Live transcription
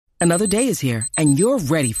Another day is here, and you're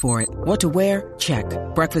ready for it. What to wear? Check.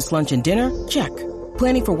 Breakfast, lunch, and dinner? Check.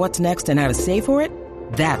 Planning for what's next and how to save for it?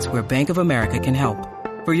 That's where Bank of America can help.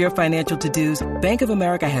 For your financial to-dos, Bank of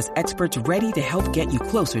America has experts ready to help get you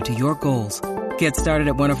closer to your goals. Get started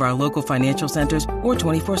at one of our local financial centers or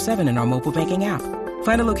 24/7 in our mobile banking app.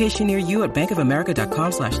 Find a location near you at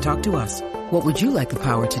bankofamerica.com/talktous. What would you like the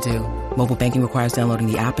power to do? Mobile banking requires downloading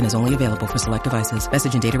the app and is only available for select devices.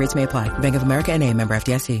 Message and data rates may apply. Bank of America N.A., member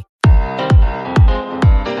FDIC.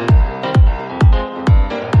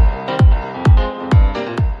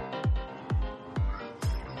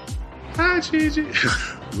 Hi, Gigi.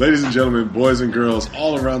 Ladies and gentlemen, boys and girls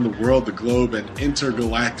all around the world, the globe, and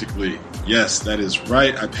intergalactically. Yes, that is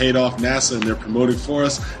right. I paid off NASA and they're promoting for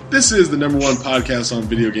us. This is the #1 podcast on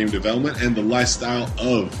video game development and the lifestyle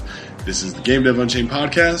of. This is the Game Dev Unchained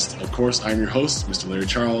podcast. Of course, I'm your host, Mr. Larry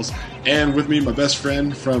Charles. And with me, my best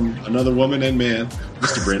friend from another woman and man,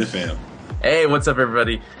 Mr. Brandon Pham. Hey, what's up,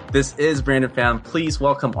 everybody? This is Brandon Pham. Please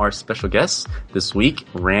welcome our special guest this week,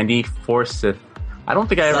 Randy Forsyth. I don't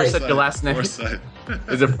think I ever said your last name. Forsyth.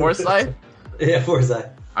 Is it Forsyth? Yeah, Forsyth.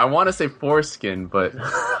 I want to say foreskin, but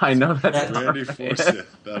I know that's Randy Forsyth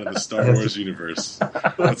out of the Star Wars universe.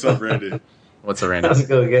 What's up, Randy? What's up, Randy? How's it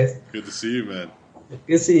going, guys? Good to see you, man.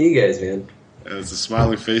 Good to see you guys, man. And it's a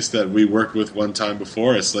smiling face that we worked with one time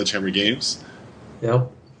before at Sledgehammer Games. Yep.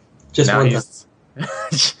 Just now one time.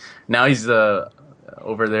 Now he's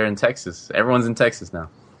over there in Texas. Everyone's in Texas now.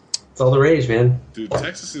 It's all the rage, man. Dude,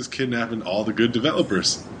 Texas is kidnapping all the good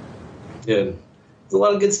developers. Dude, there's a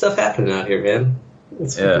lot of good stuff happening out here, man.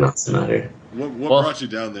 It's fucking awesome out here. What brought you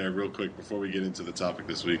down there real quick before we get into the topic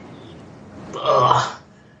this week? Ugh.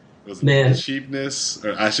 Was it Man. the cheapness?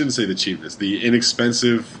 Or I shouldn't say the cheapness. The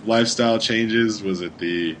inexpensive lifestyle changes? Was it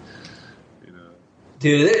the,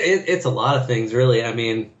 Dude, it's a lot of things, really. I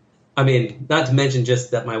mean, not to mention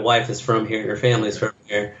just that my wife is from here and her family's from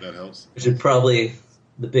here. That helps. Which is probably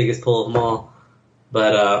the biggest pull of them all.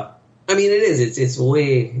 But, it is. It's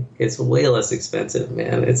way less expensive,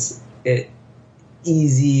 man. It's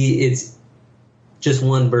easy. It's just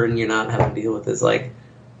one burden you're not having to deal with is like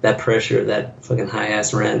that pressure, that fucking high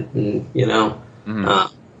ass rent, and Mm-hmm.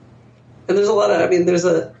 And there's a lot of.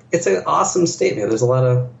 It's an awesome state, man. There's a lot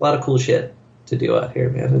of cool shit to do out here,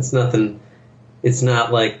 man. It's nothing. It's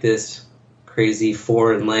not like this crazy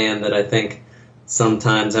foreign land that I think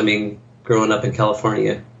sometimes. Growing up in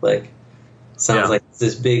California, sounds like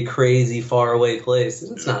this big, crazy, far away place.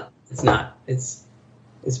 It's not. It's not. It's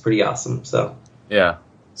pretty awesome. So Yeah.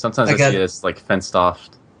 Sometimes I see it's fenced off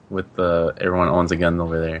with everyone owns a gun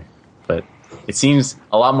over there, but it seems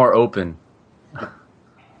a lot more open.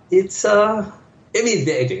 It is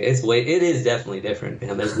definitely different,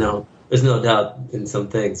 man. There's no doubt in some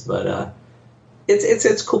things, but it's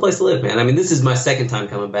a cool place to live, man. This is my second time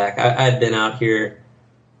coming back. I'd been out here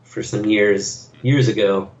for some years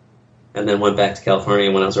ago, and then went back to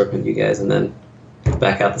California when I was working with you guys, and then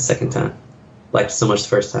back out the second time. Liked it so much the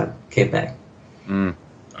first time, came back. Mm.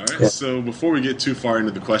 All right, So before we get too far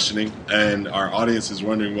into the questioning, and our audience is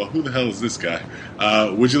wondering, well, who the hell is this guy?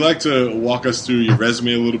 Would you like to walk us through your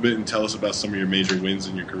resume a little bit and tell us about some of your major wins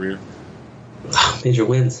in your career? Major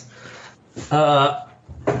wins.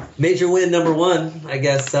 Major win number one, I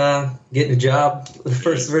guess, getting a job. The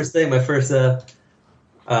first thing, my first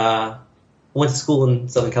went to school in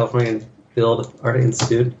Southern California and Field Art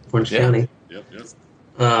Institute, Orange County. Yep.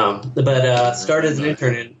 But started as an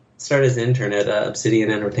intern at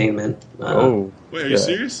Obsidian Entertainment. Wait, are you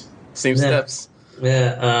serious? Same steps.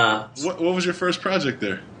 Yeah. What was your first project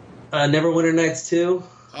there? Neverwinter Nights 2.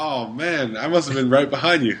 Oh, man, I must have been right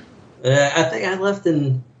behind you. I think I left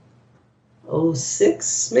in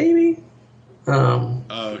 2006, maybe?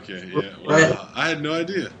 Okay, yeah. Wow, I had no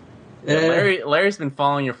idea. Larry's been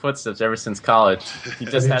following your footsteps ever since college. He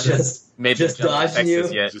just hasn't made the jump to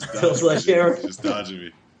Texas yet. Just dodging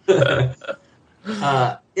me.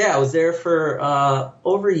 I was there for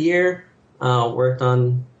over a year. Worked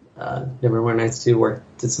on Neverwinter Nights 2.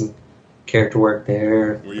 Did some character work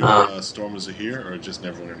there. Were you on Storm of Zahir or just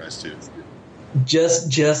Neverwinter Nights 2? Just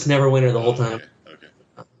Neverwinter the whole time. Okay.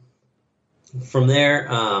 From there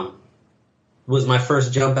was my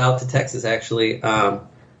first jump out to Texas, actually.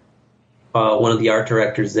 One of the art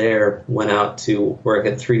directors there went out to work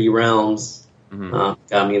at 3D Realms. Mm-hmm.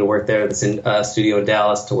 Got me to work there at the studio in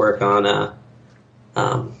Dallas to work on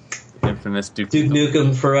infamous Duke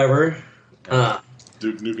Nukem Forever.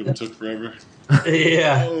 Duke Nukem took forever.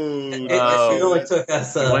 Yeah. It only took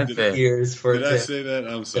us years for Did I say that?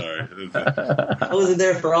 I'm sorry. I wasn't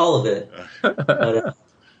there for all of it. But,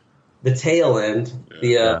 the tail end,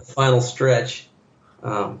 the final stretch.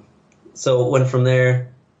 So went from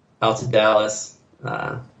there out to Dallas.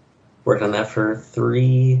 Worked on that for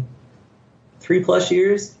three plus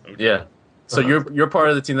years. Yeah. So you're part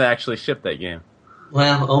of the team that actually shipped that game.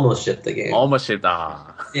 Well, almost shipped the game. Almost shipped.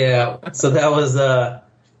 Yeah. So that was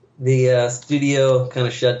the studio kind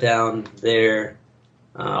of shut down there.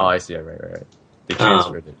 I see. Right. They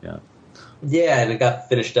transferred it. Yeah. Yeah, and it got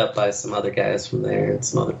finished up by some other guys from there and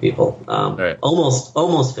some other people. Right.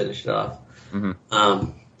 Almost finished it off.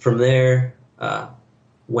 Mm-hmm. From there,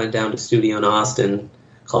 went down to studio in Austin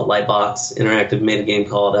called Lightbox Interactive, made a game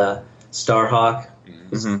called Starhawk,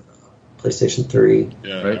 PlayStation 3.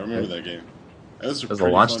 Yeah, right. I remember that game. That was a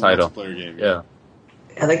launch title. Game. Yeah.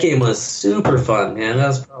 Yeah, that game was super fun, man. That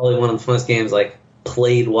was probably one of the funnest games, like,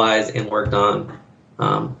 played-wise and worked on.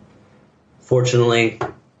 Fortunately,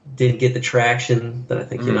 didn't get the traction that I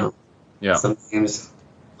think, some games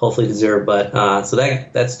hopefully deserve. But so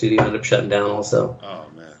that studio ended up shutting down also. Oh,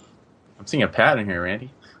 man. I'm seeing a pattern here,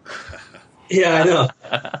 Randy. Yeah, I know.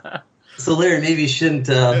 So, Larry, maybe you shouldn't...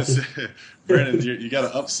 Brandon, you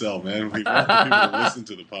got to upsell, man. We want the people to listen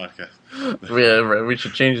to the podcast. Yeah, we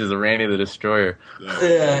should change this to Randy the Destroyer.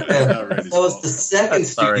 Yeah. That was the second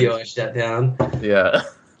studio I shut down. Yeah.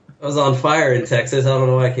 I was on fire in Texas. I don't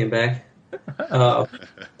know why I came back.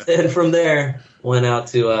 And from there, went out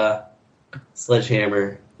to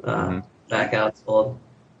Sledgehammer, back out to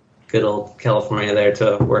good old California there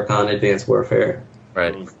to work on Advanced Warfare.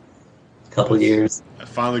 Right. A couple of years. I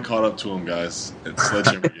finally caught up to him, guys. It's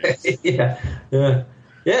Sledgehammer Games. Yeah.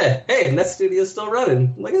 Hey, and that studio's still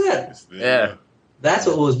running. Look at that. Yeah. That's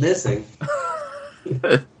what was missing.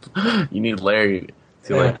 You need Larry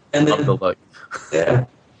to and then, up the luck. Yeah.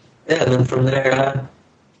 Yeah, and then from there,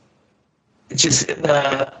 just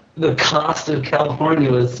the cost of California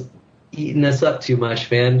was eating us up too much,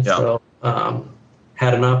 man. Yeah. So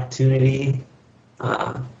had an opportunity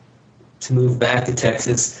to move back to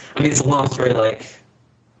Texas. I mean, it's a long story. Like,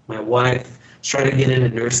 my wife was trying to get into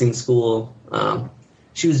nursing school.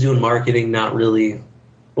 She was doing marketing, not really.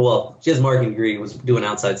 Well, she has a marketing degree, was doing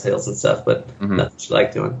outside sales and stuff, but nothing she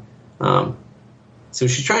liked doing. So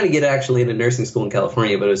she's trying to get actually into nursing school in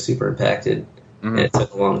California, but it was super impacted. And it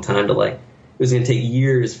took a long time to, like, it was going to take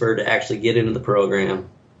years for her to actually get into the program.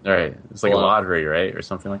 All right. It's like a lottery, right? Or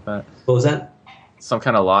something like that. What was that? Some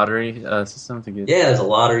kind of lottery system to get. Yeah, there's a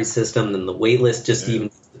lottery system, and the wait list just even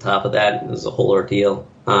to the top of that is a whole ordeal.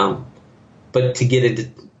 But to get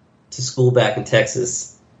into school back in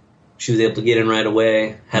Texas, she was able to get in right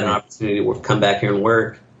away, had an opportunity to come back here and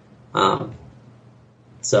work.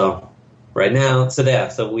 So right now,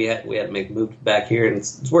 so we had to make a move back here, and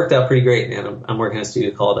it's worked out pretty great, man. I'm working at a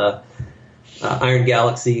studio called Iron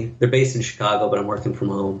Galaxy. They're based in Chicago, but I'm working from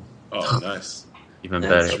home. Oh, nice. Even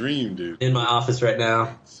better. Dream, dude. In my office right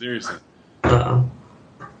now. Seriously.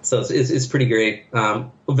 So it's pretty great.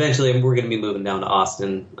 Eventually, we're going to be moving down to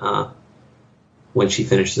Austin when she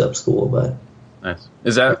finishes up school. But nice.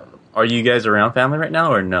 Are you guys around family right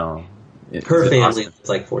now, or no? Her family is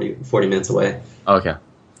like 40 minutes away. Okay.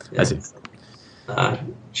 Yeah. I see.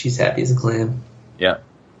 She's happy as a clam. Yeah.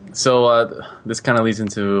 So this kind of leads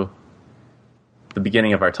into the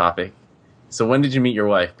beginning of our topic. So when did you meet your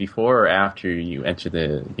wife? Before or after you entered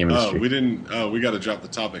the game industry? We didn't. We got to drop the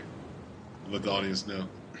topic. Let the audience know.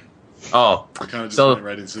 Oh. We kind of just went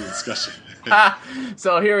right into the discussion.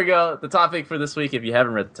 So here we go. The topic for this week, if you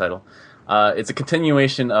haven't read the title, it's a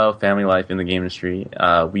continuation of family life in the game industry.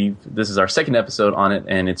 This is our second episode on it,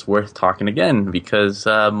 and it's worth talking again because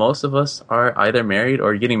most of us are either married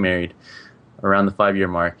or getting married around the 5-year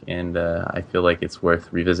mark, and I feel like it's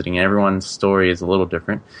worth revisiting. Everyone's story is a little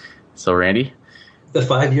different. So, Randy? The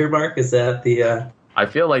 5-year mark, is that the... I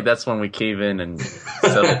feel like that's when we cave in and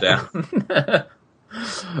settle down.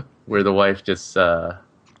 Where the wife just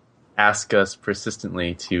asks us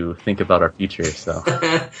persistently to think about our future, so...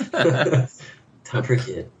 Time for a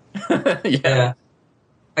kid. Yeah.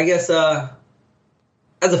 I guess,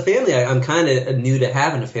 as a family, I'm kind of new to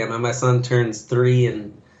having a family. My son turns 3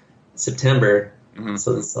 in September,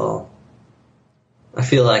 so it's all... I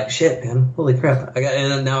feel like shit, man. Holy crap!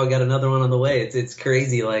 Now I got another one on the way. It's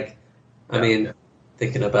crazy. Like, I mean,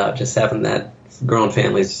 thinking about just having that grown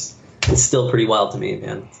family is still pretty wild to me,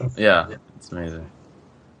 man. So, yeah, it's amazing.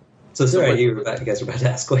 So sorry, you guys are about to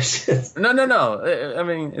ask questions. No. I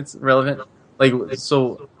mean, it's relevant. Like,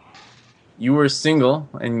 so you were single,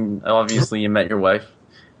 and obviously you met your wife.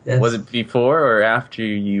 Yes. Was it before or after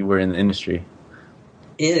you were in the industry?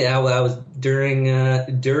 Yeah, I was during.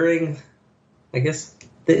 I guess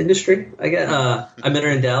the industry. I met her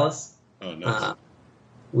in Dallas. Oh, nice.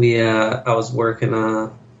 I was working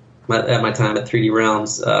at my time at 3D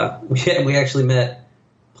Realms. We actually met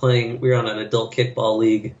playing. We were on an adult kickball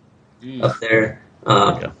league up there.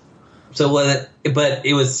 So but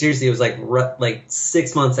it was seriously, it was like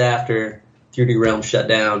 6 months after 3D Realm shut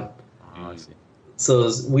down. Oh, I see.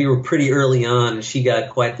 So we were pretty early on, and she got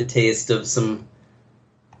quite the taste of some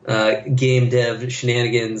game dev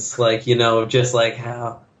shenanigans, like, just like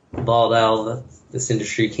how volatile this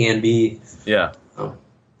industry can be. Yeah.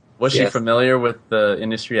 Was she familiar with the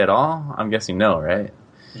industry at all? I'm guessing no, right?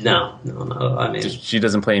 No. I mean, she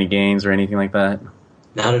doesn't play any games or anything like that?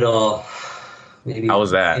 Not at all. Maybe. How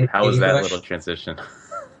was that? How was that Crush? little transition?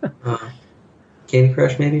 Candy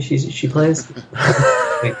Crush, maybe she plays.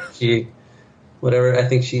 I think she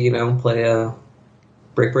play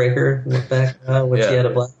Brick Breaker back when she had a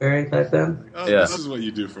BlackBerry back then. Oh, yeah. This is what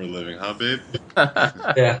you do for a living, huh, babe?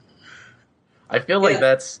 Yeah. I feel like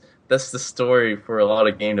that's the story for a lot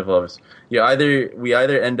of game developers. We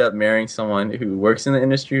either end up marrying someone who works in the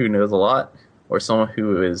industry, who knows a lot, or someone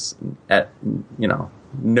who is at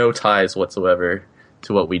no ties whatsoever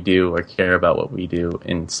to what we do or care about what we do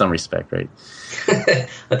in some respect, right?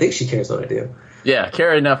 I think she cares what I do. Yeah,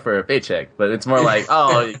 care enough for a paycheck, but it's more like,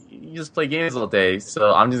 oh, you just play games all day,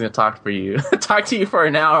 so I'm just gonna talk to you for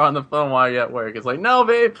an hour on the phone while you're at work. It's like, no,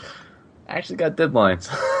 babe, I actually got deadlines.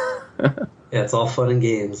 Yeah, it's all fun and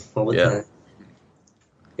games all the time.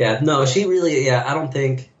 Yeah, no, she really, I don't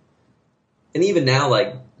think, and even now,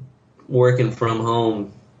 like, working from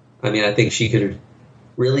home, I mean, I think she could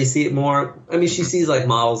really see it more. I mean, she sees, like,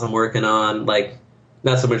 models I'm working on, like,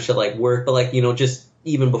 not so much at, like, work, but, like, just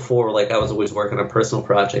even before, like, I was always working on personal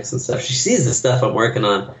projects and stuff. She sees the stuff I'm working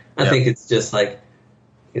on. I think it's just, like,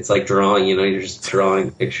 it's like drawing, you're just drawing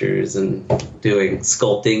pictures and doing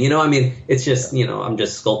sculpting. I mean, it's just, I'm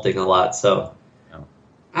just sculpting a lot. So,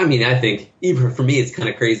 I mean, I think even for me, it's kind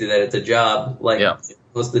of crazy that it's a job. Like,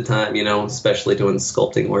 most of the time, especially doing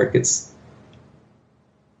sculpting work, it's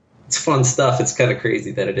fun stuff. It's kind of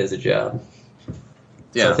crazy that it is a job.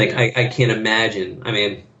 Yeah. So I think I can't imagine. I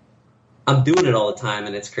mean, I'm doing it all the time,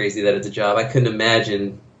 and it's crazy that it's a job. I couldn't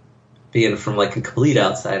imagine being from, like, a complete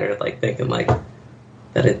outsider, like, thinking, like,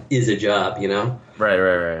 that it is a job,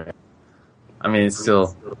 Right. I mean, it's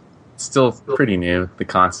still pretty new, the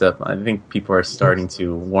concept. I think people are starting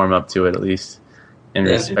to warm up to it, at least, and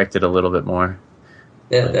respect it a little bit more.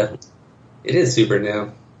 Yeah, definitely. It is super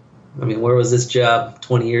new. I mean, where was this job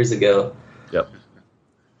 20 years ago? Yep.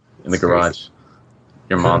 In the garage.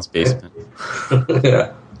 Your mom's basement.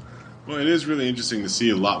 Yeah. Well, it is really interesting to see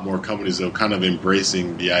a lot more companies, though, kind of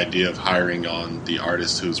embracing the idea of hiring on the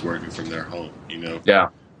artist who's working from their home, Yeah.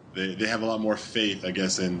 They have a lot more faith, I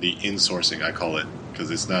guess, in the insourcing, I call it, because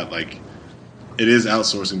it's not like, it is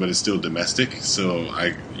outsourcing, but it's still domestic, so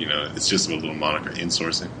it's just a little moniker,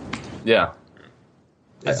 insourcing. Yeah.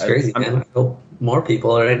 It's crazy, man. I hope more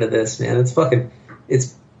people are into this, man.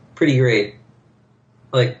 It's pretty great.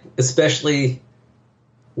 Like, especially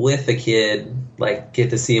with a kid, like, get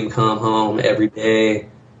to see him come home every day,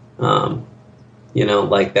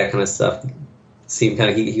 like that kind of stuff. See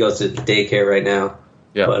him he goes to daycare right now.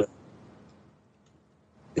 Yeah. But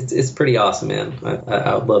it's pretty awesome, man.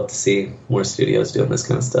 I would love to see more studios doing this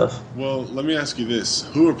kind of stuff. Well, let me ask you this.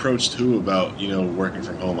 Who approached who about, working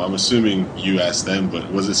from home? I'm assuming you asked them,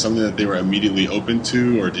 but was it something that they were immediately open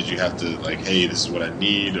to, or did you have to, like, hey, this is what I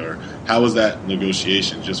need, or how was that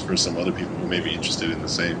negotiation, just for some other people who may be interested in the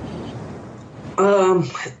same?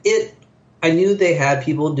 I knew they had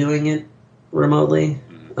people doing it remotely.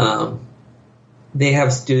 They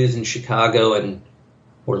have studios in Chicago and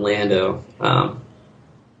Orlando.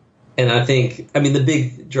 And I think, the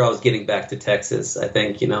big draw is getting back to Texas. I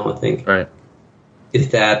think, right.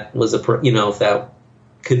 If that was if that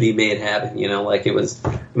could be made happen, like it was,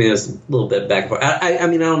 it was a little bit back and forth. I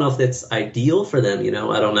don't know if that's ideal for them,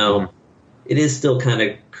 I don't know. Mm-hmm. It is still kind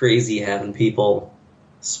of crazy having people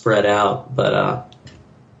spread out, but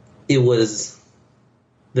it was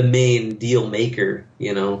the main deal maker,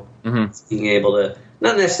 being able to,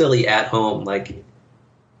 not necessarily at home, like,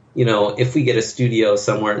 if we get a studio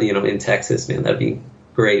somewhere, in Texas, man, that'd be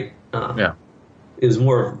great. It was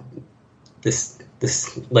more of this,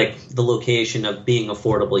 like, the location of being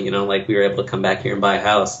affordable, like we were able to come back here and buy a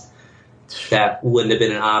house. That wouldn't have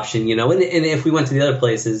been an option, and if we went to the other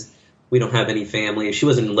places, we don't have any family. She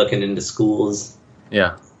wasn't looking into schools.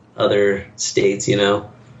 Yeah. Other states,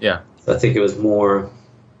 Yeah. So I think it was more,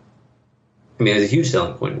 it was a huge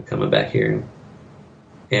selling point coming back here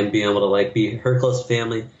and being able to, like, be her close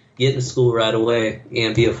family, get into school right away,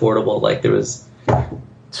 and be affordable. Like, there was...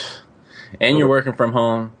 And you're working from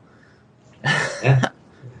home. Yeah.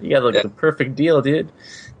 You got, like, the perfect deal, dude.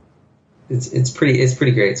 It's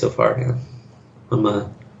pretty great so far, man.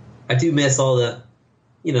 I do miss all the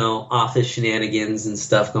office shenanigans and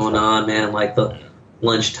stuff going on, man. Like the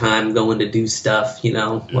lunchtime going to do stuff,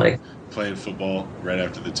 like playing football right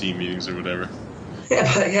after the team meetings or whatever.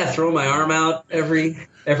 Yeah, throwing my arm out every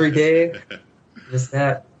day. Just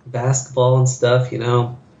that basketball and stuff,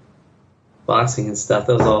 boxing and stuff.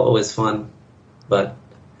 That was always fun. But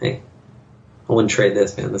hey, I wouldn't trade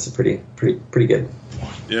this, man. This is pretty good.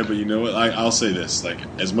 Yeah, but you know what? I'll say this: like,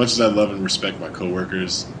 as much as I love and respect my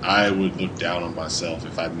coworkers, I would look down on myself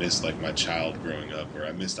if I missed like my child growing up, or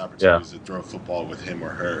I missed opportunities to throw football with him or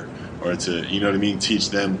her, or to teach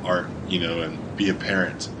them art, and be a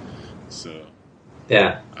parent. So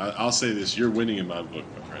yeah, I'll say this: you're winning in my book,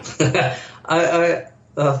 my friend.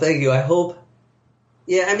 Thank you. I hope.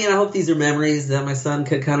 Yeah, I hope these are memories that my son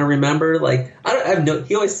could kind of remember. Like,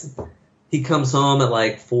 he comes home at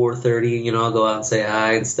like 4:30. I'll go out and say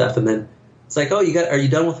hi and stuff, and then it's like, are you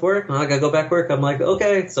done with work? No, I gotta go back to work. I'm like,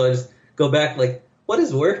 okay, so I just go back. Like, what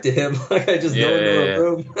is work to him? Like, I just go into a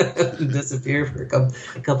room and disappear for a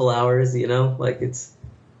couple hours.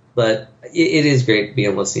 But it is great to be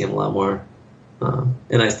able to see him a lot more.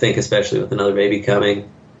 And I think especially with another baby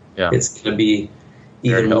coming, it's going to be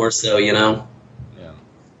even more so, Yeah.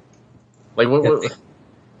 Like, what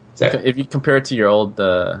if you compare it to your old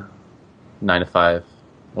 9 to 5,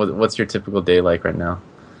 what's your typical day like right now?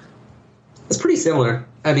 It's pretty similar.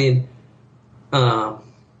 Come in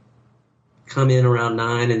around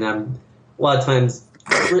 9, and I'm a lot of times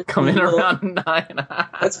come in around 9.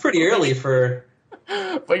 That's pretty early for.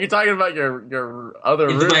 But you're talking about your other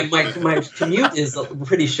room. My commute is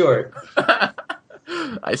pretty short.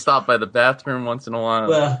 I stop by the bathroom once in a while.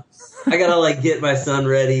 Well, I gotta get my son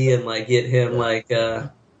ready and get him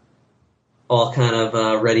all kind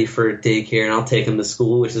of ready for daycare, and I'll take him to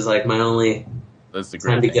school, which is my only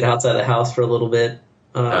time to get outside the house for a little bit.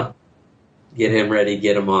 Get him ready,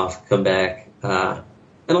 get him off, come back, and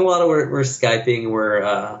a lot of we're Skyping.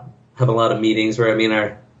 We're have a lot of meetings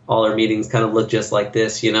where all our meetings kind of look just like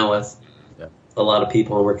this, with a lot of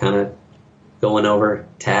people, and we're kind of going over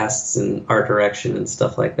tasks and art direction and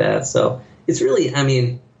stuff like that. So it's really,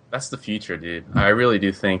 that's the future, dude. I really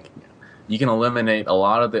do think you can eliminate a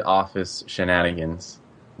lot of the office shenanigans,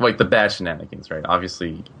 like the bad shenanigans, right?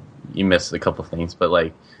 Obviously, you miss a couple things,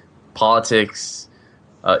 but politics,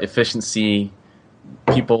 efficiency,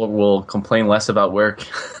 people will complain less about work,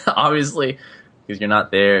 obviously, because you're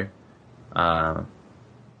not there.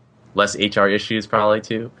 Less HR issues probably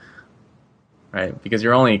too, right? Because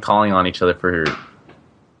you're only calling on each other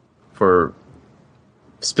for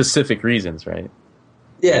specific reasons, right?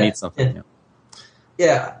 Yeah. You need something.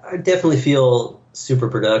 Yeah, I definitely feel super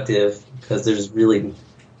productive because there's really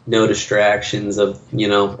no distractions of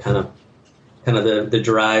kind of the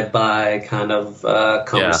drive-by kind of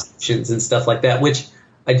conversations and stuff like that, which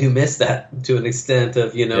I do miss that to an extent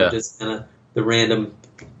of just kind of the random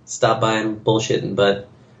stop by and bullshitting, but.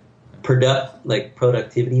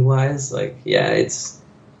 Productivity wise, it's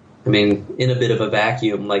in a bit of a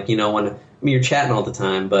vacuum, when you're chatting all the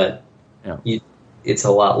time, but it's a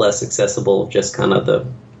lot less accessible, just kind of the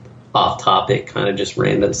off topic kind of just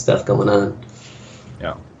random stuff going on.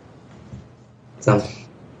 So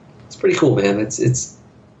it's pretty cool, man. It's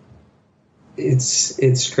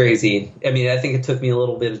crazy. I think it took me a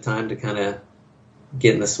little bit of time to kind of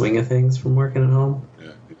get in the swing of things from working at home.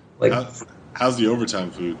 How's the overtime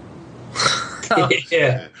food?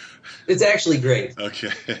 Yeah, it's actually great. Okay,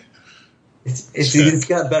 it's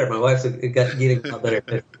got better. My wife's getting a lot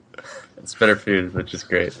better. It's better food, which is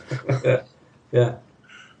great. Yeah.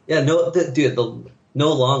 No, dude,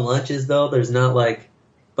 no long lunches though. There's not a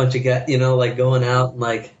bunch of guys, going out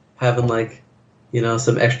and having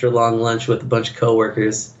some extra long lunch with a bunch of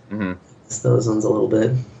coworkers. Mm-hmm. It's those ones a little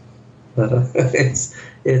bit, but it's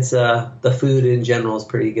the food in general is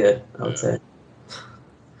pretty good, I would say.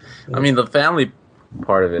 The family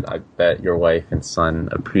part of it, I bet your wife and son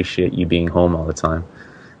appreciate you being home all the time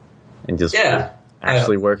and just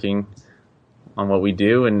actually working on what we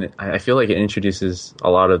do. And I feel like it introduces a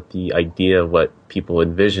lot of the idea of what people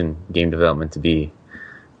envision game development to be.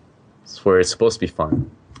 It's where it's supposed to be fun,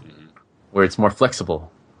 where it's more flexible.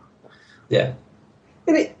 Yeah.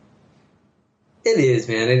 And it is,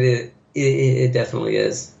 man. It definitely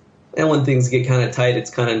is. And when things get kind of tight,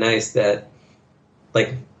 it's kind of nice that,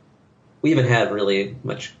 we haven't had really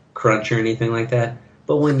much crunch or anything like that.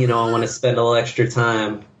 But when, I want to spend a little extra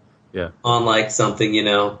time on something,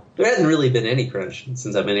 there hasn't really been any crunch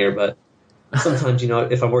since I've been here. But sometimes,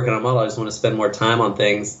 if I'm working on a model, I just want to spend more time on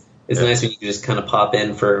things. It's nice when you can just kind of pop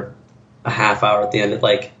in for a half hour at the end of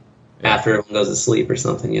after everyone goes to sleep or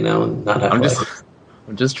something, and not have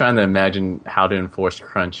I'm just trying to imagine how to enforce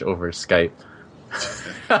crunch over Skype.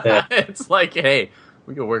 It's like, hey,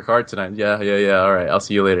 we can work hard tonight. Yeah. All right, I'll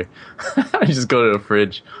see you later. I just go to the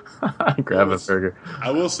fridge, grab a burger.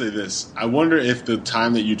 I will say this. I wonder if the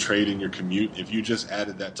time that you trade in your commute, if you just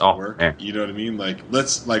added that to work, man. You know what I mean?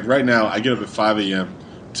 Like right now, I get up at 5 a.m.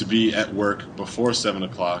 to be at work before 7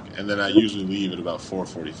 o'clock, and then I usually leave at about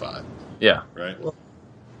 4:45. Yeah. Right?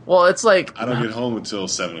 Well, it's like... I don't get home until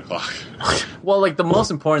 7 o'clock. Well, like, the most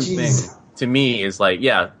important thing to me is, like,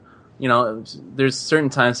 there's certain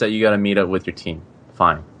times that you got to meet up with your team.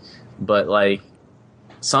 Fine. But, like,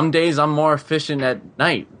 some days I'm more efficient at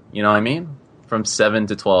night. You know what I mean? From 7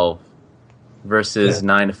 to 12 versus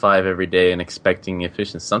 9 to 5 every day and expecting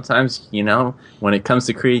efficiency. Sometimes, when it comes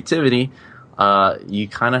to creativity, you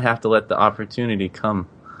kind of have to let the opportunity come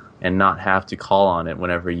and not have to call on it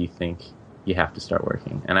whenever you think you have to start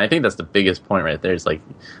working. And I think that's the biggest point right there. It's like,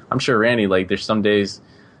 I'm sure Randy, like, there's some days,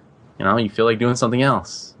 you feel like doing something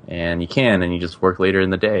else and you can, and you just work later in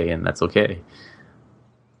the day, and that's okay.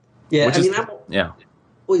 Yeah, I'm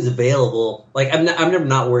always available. Like, I'm never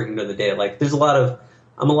not working during the day. Like, there's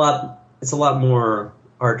it's a lot more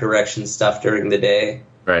art direction stuff during the day.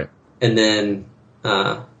 Right. And then,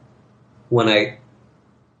 when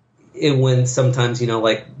sometimes,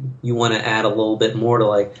 like, you want to add a little bit more to,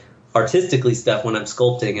 like, artistically stuff when I'm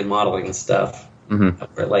sculpting and modeling and stuff.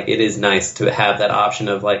 Mm-hmm. Like, it is nice to have that option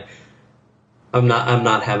of, like, I'm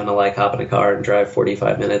not having to, like, hop in a car and drive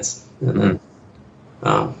 45 minutes. And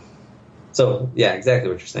then, so yeah, exactly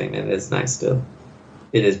what you're saying, man. It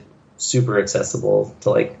is super accessible to,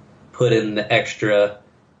 like, put in the extra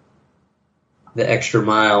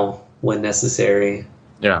mile when necessary.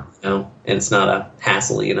 Yeah. And it's not a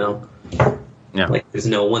hassle, Yeah. Like, there's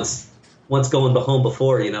no once going home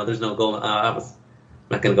before, there's no going. I'm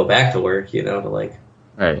not going to go back to work, to, like.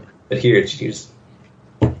 Right. But here, you just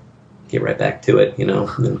get right back to it,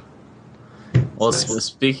 Well, nice.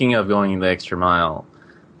 Speaking of going the extra mile,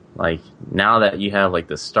 like, now that you have, like,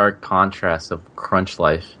 the stark contrast of crunch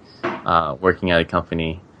life, working at a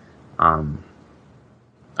company, going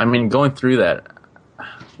through that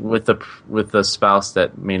with the spouse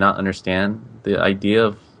that may not understand the idea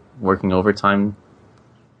of working overtime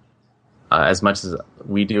as much as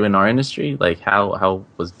we do in our industry, like, how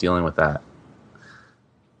was dealing with that?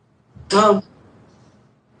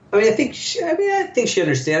 I think she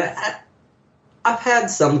understands. I've had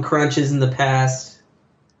some crunches in the past.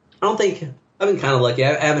 I've been kind of lucky.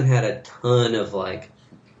 I haven't had a ton of, like,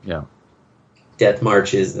 death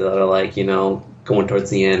marches that are, like, going towards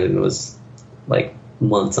the end, and it was like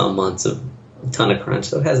months on months of a ton of crunch.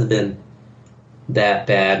 So it hasn't been that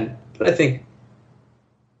bad. But I think,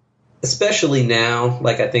 especially now,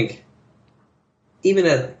 like, I think even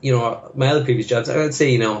at, my other previous jobs, I would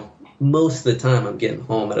say, most of the time I'm getting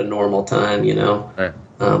home at a normal time, Right.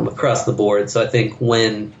 Across the board. So I think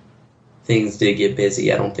when things did get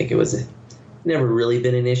busy, I don't think it was never really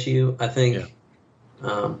been an issue. I think,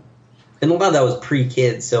 and a lot of that was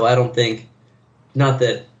pre-kids, so I don't think, not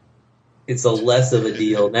that it's a less of a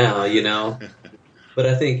deal now, but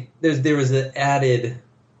I think there was an added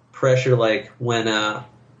pressure, like, when my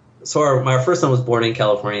first son was born in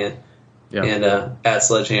California, and at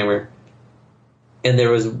Sledgehammer, and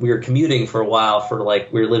we were commuting for a while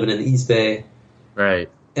we were living in the East Bay, right?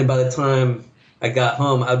 And by the time I got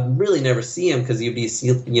home, I'd really never see him because he'd be,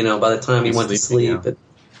 by the time he went to sleep and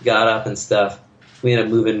got up and stuff, we ended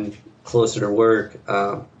up moving closer to work,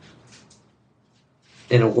 and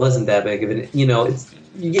it wasn't that big of an, it's,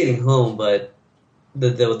 you're getting home, but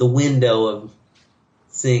the window of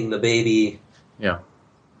seeing the baby,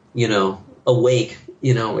 awake,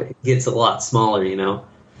 it gets a lot smaller,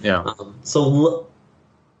 So,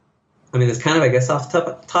 it's kind of, I guess, off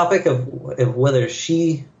topic of whether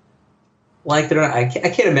she liked it or not. I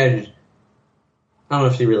can't imagine. I don't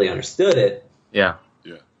know if she really understood it. Yeah.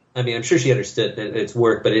 I'm sure she understood that it's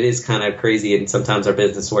work, but it is kind of crazy, and sometimes our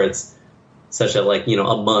business where it's such a, like, a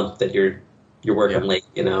month that you're working late,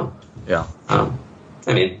 Yeah.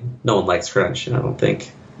 No one likes crunch, I don't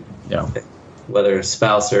think. Yeah. Whether a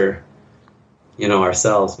spouse or,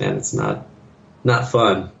 ourselves, man, it's not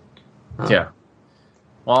fun. Yeah.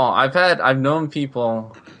 Well, I've known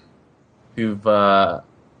people who've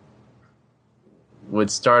would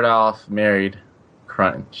start off married,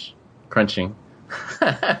 crunching,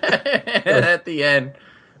 and at the end,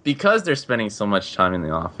 because they're spending so much time in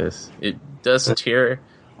the office, it does tear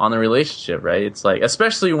on the relationship, right? It's like,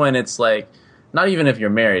 especially when it's like, not even if you're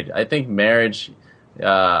married. I think marriage,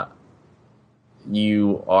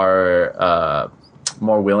 you are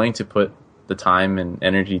more willing to put the time and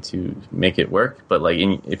energy to make it work. But, like,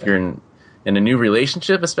 if you're in a new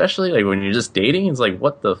relationship, especially, like, when you're just dating, it's like,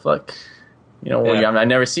 what the fuck? Well, Yeah. I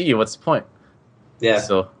never see you. What's the point? Yeah.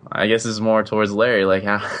 So I guess it's more towards Larry, like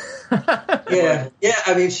how. Yeah.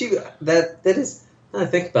 I mean, that is. I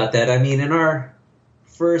think about that. I mean, in our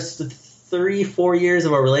first 3-4 years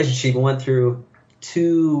of our relationship, we went through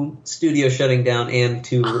 2 studios shutting down and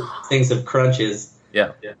 2 things of crunches.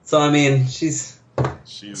 Yeah. So I mean,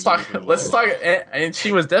 Let's talk. And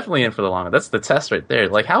she was definitely in for the long. That's the test right there.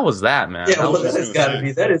 Like, how was that, man? Yeah, well, that has got to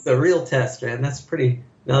be. That is a real test, man. That's pretty.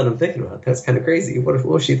 Now that I'm thinking about it, that's kind of crazy. What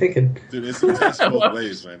was she thinking? Dude, it's a test both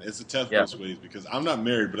ways, man. It's a test both ways because I'm not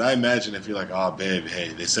married, but I imagine if you're like, oh, babe, hey,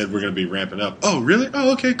 they said we're going to be ramping up. Oh, really?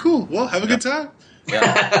 Oh, okay, cool. Well, have a good time.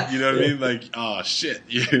 Yeah. You know what I mean? Like, oh, shit,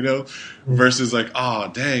 versus like,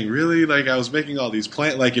 oh, dang, really? Like, I was making all these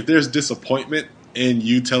plans. Like, if there's disappointment in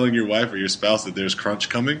you telling your wife or your spouse that there's crunch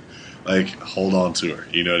coming, like, hold on to her.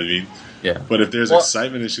 You know what I mean? Yeah. But if there's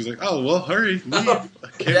excitement and she's like, oh, well, hurry, leave. I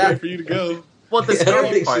can't wait for you to go. Well, the I don't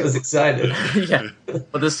scary think part, she was excited. yeah.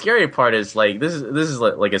 But the scary part is like this is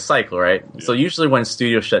like a cycle, right? Yeah. So usually when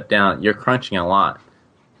studios shut down, you're crunching a lot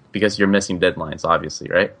because you're missing deadlines, obviously,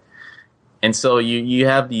 right? And so you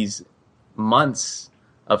have these months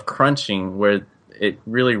of crunching where it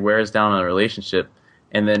really wears down on a relationship,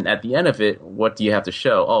 and then at the end of it, what do you have to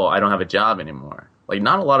show? Oh, I don't have a job anymore. Like,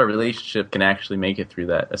 not a lot of relationship can actually make it through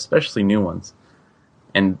that, especially new ones.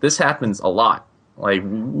 And this happens a lot. Like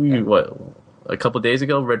a couple of days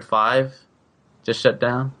ago, Red 5 just shut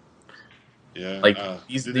down. Yeah, like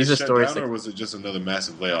these are stories. Down, or was it just another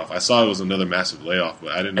massive layoff? I saw it was another massive layoff,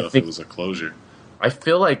 but I didn't know if it was a closure. I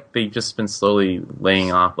feel like they've just been slowly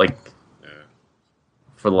laying off,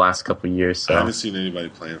 for the last couple of years. So I haven't seen anybody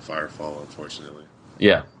playing Firefall, unfortunately.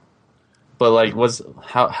 Yeah, but like,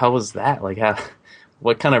 how was that? Like,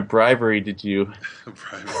 what kind of bribery did you?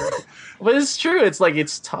 Bribery. But it's true. It's like,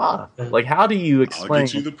 it's tough. Like, how do you explain? I'll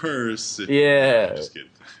get you the purse. Yeah. Just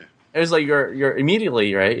kidding. It was like you're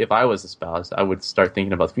immediately, right? If I was a spouse, I would start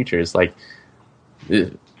thinking about the future. It's like,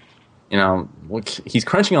 he's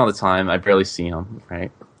crunching all the time. I barely see him,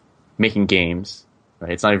 right? Making games,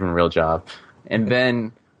 right? It's not even a real job. And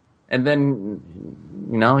then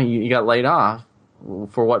you got laid off.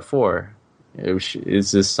 For what for?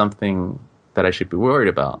 Is this something that I should be worried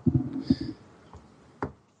about?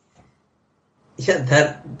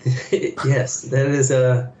 Yeah, yes, that is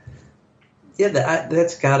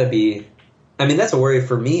that's got to be. I mean, that's a worry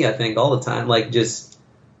for me. I think all the time. Like, just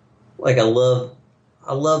like I love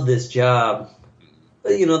this job,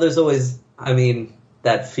 but there's always. I mean,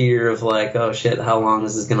 that fear of like, oh shit, how long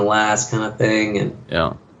is this going to last, kind of thing, and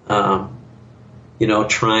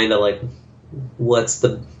trying to like, what's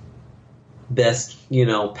the best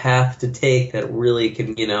path to take that really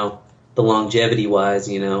can the longevity wise,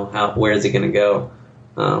 where is it going to go?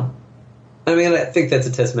 I mean, I think that's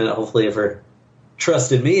a testament, hopefully, of her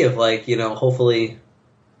trust in me, of like, hopefully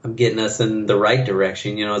I'm getting us in the right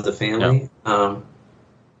direction, as a family. Yeah.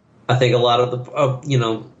 I think a lot of the,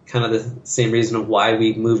 kind of the same reason of why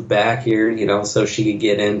we moved back here, so she could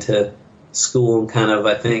get into school and kind of,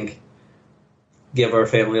 I think, give our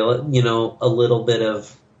family, a little bit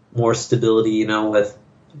of more stability, with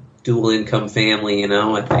dual income family,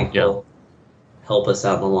 I think will help us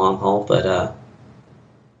out in the long haul. But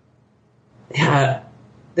that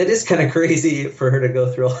is kind of crazy for her to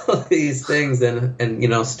go through all these things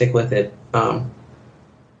and stick with it. I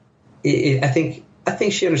think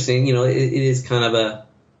she understands. It is kind of a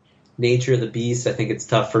nature of the beast. I think it's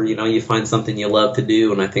tough for you find something you love to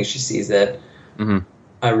do, and I think she sees that. Mm-hmm.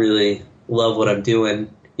 I really love what I'm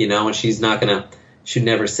doing, and she's should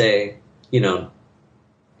never say,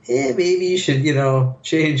 maybe you should,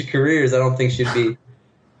 change careers. I don't think she'd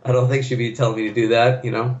be telling me to do that,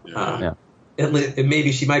 And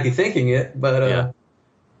maybe she might be thinking it, but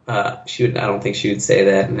I don't think she would say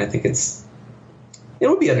that. And I think it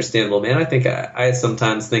would be understandable, man. I think I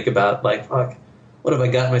sometimes think about like, fuck, what have I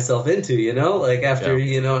got myself into, like after,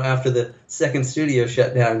 after the second studio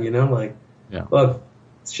shut down, well,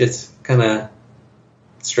 it's just kind of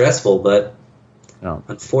stressful, but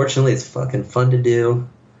unfortunately it's fucking fun to do.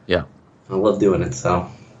 Yeah. I love doing it, so.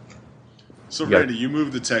 So, Randy, you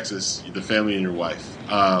moved to Texas, the family and your wife.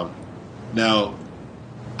 Now,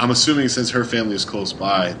 I'm assuming since her family is close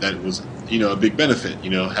by, that was, a big benefit,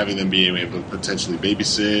 having them being able to potentially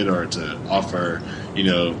babysit or to offer,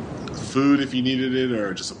 food if you needed it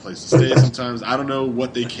or just a place to stay sometimes. I don't know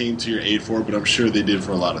what they came to your aid for, but I'm sure they did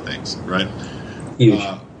for a lot of things, right? Huge.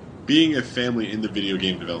 Being a family in the video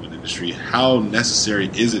game development industry, how necessary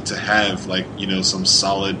is it to have some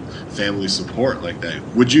solid family support like that?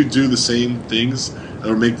 Would you do the same things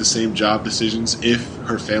or make the same job decisions if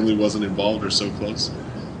her family wasn't involved or so close?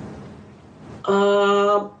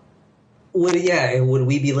 would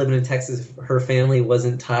we be living in Texas if her family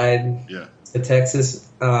wasn't tied to Texas?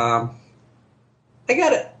 I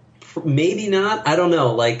got it. Maybe not. I don't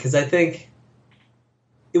know. Like, because I think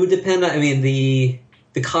it would depend on. I mean, the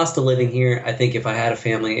cost of living here. I think if I had a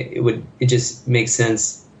family, it just makes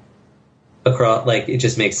sense across. Like, it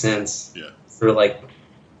just makes sense. Yeah. For like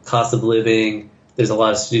cost of living. There's a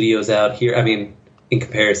lot of studios out here. I mean, in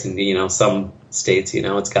comparison to some states,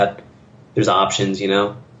 there's options.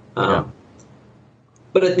 Yeah.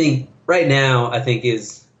 But I think right now,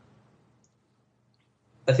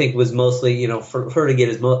 was mostly, for her to get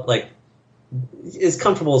as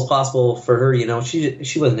comfortable as possible for her.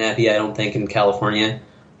 She wasn't happy, I don't think, in California.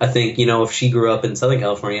 I think, if she grew up in Southern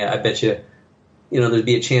California, I bet you, there'd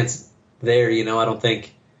be a chance there. I don't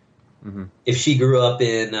think if she grew up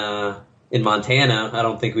in Montana, I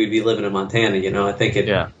don't think we'd be living in Montana. I think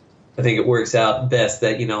it works out best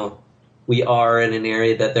that, we are in an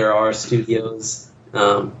area that there are studios.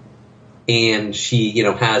 And she,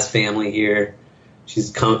 has family here.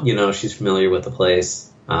 She's she's familiar with the place.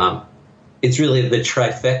 It's really the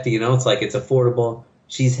trifecta, it's like it's affordable.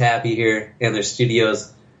 She's happy here, and there's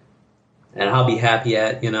studios, and I'll be happy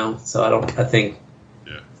at, So I think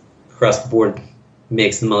across the board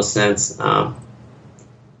makes the most sense. If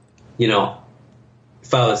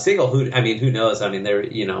I was single, who knows? I mean,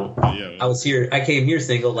 I came here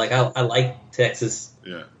single. Like I like Texas.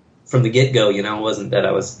 Yeah. From the get-go, it wasn't that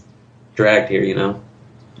I was dragged here,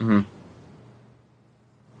 Mm-hmm.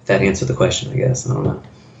 If that answered the question, I guess. I don't know.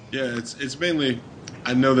 Yeah, it's mainly,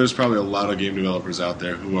 I know there's probably a lot of game developers out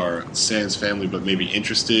there who are sans family but maybe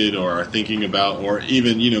interested or are thinking about or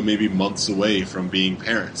even, maybe months away from being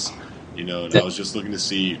parents, and I was just looking to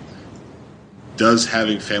see, does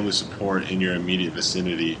having family support in your immediate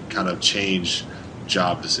vicinity kind of change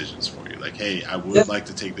job decisions for you? Like, hey, I would like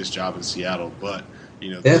to take this job in Seattle, but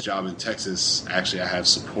this job in Texas, actually, I have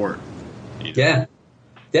support. Yeah,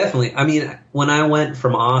 definitely. I mean, when I went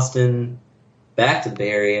from Austin back to the Bay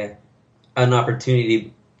Area, I had an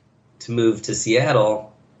opportunity to move to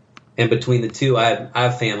Seattle, and between the two, I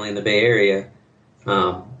have family in the Bay Area,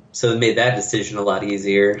 so it made that decision a lot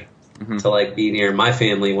easier to be near my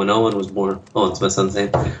family when Owen was born. Owen's my son's name.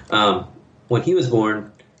 When he was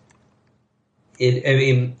born,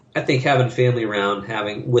 I think having family around,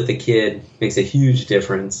 with a kid makes a huge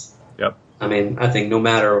difference. Yep. I mean, I think no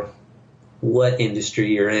matter what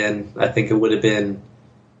industry you're in, I think it would have been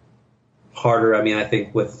harder. I mean, I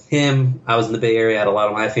think with him, I was in the Bay Area, I had a lot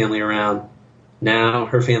of my family around. Now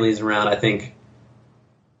her family's around. I think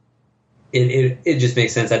it just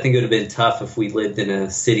makes sense. I think it would have been tough if we lived in a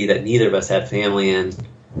city that neither of us had family in,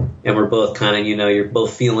 and we're both kind of, you're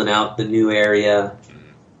both feeling out the new area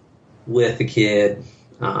with the kid.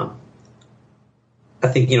 I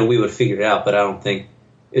think, we would have figured it out, but I don't think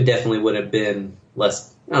it definitely would have been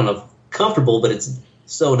less, I don't know, comfortable, but it's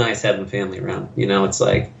so nice having family around. It's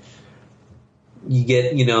like you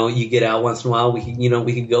get out once in a while.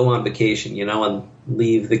 We could go on vacation, and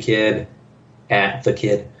leave the kid at the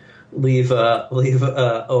kid, leave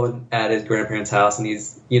Owen at his grandparents' house, and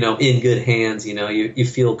he's, in good hands. You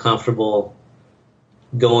feel comfortable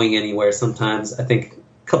going anywhere. Sometimes I think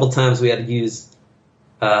a couple times we had to use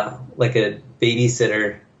like a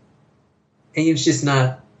babysitter, and it's just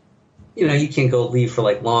not, you can't go leave for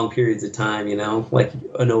like long periods of time, like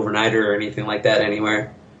an overnighter or anything like that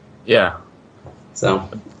anywhere. Yeah. So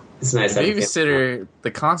it's nice. Babysitter,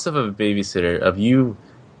 the concept of a babysitter, of you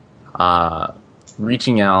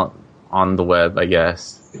reaching out on the web, I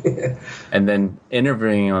guess, and then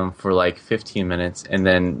interviewing them for like 15 minutes and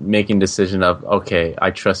then making decision of, okay,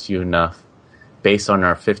 I trust you enough based on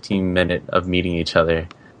our 15-minute of meeting each other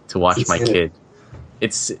to watch my kid.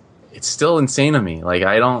 It's still insane to me. Like,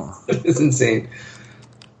 I don't. It's insane.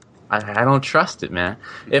 I don't trust it, man.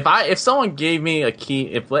 If someone gave me a key,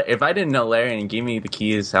 if I didn't know Larry and gave me the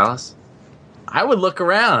key to his house, I would look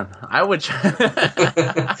around. I would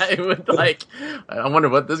I wonder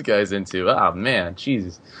what this guy's into. Oh man,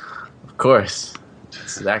 jeez. Of course.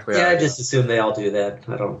 That's exactly. Yeah, I just assume they all do that.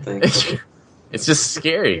 I don't think. It's just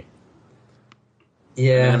scary.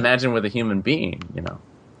 Yeah. And imagine with a human being,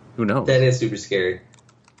 who knows? That is super scary.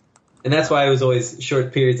 And that's why it was always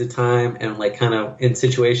short periods of time and like kind of in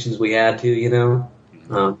situations we had to,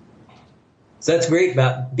 So that's great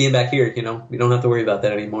about being back here, We don't have to worry about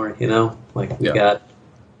that anymore, Like we got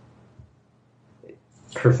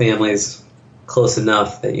her family's close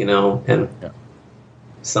enough that, and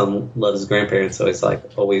son loves his grandparents, so it's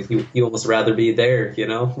like always you almost rather be there,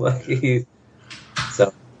 Like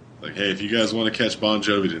so. Like, hey, if you guys want to catch Bon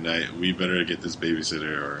Jovi tonight, we better get this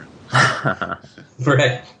babysitter or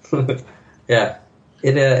Right. Yeah.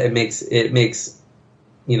 it makes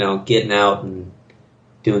getting out and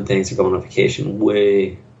doing things or going on vacation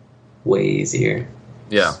way easier.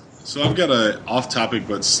 Yeah. So I've got a off-topic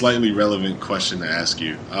but slightly relevant question to ask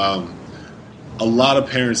you. A lot of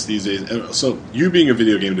parents these days. So you being a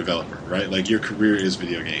video game developer, right? Like your career is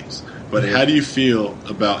video games. But how do you feel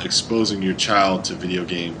about exposing your child to video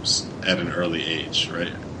games at an early age,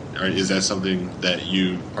 right? Or is that something that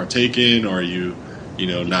you partake in, or are you,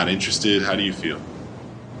 not interested? How do you feel?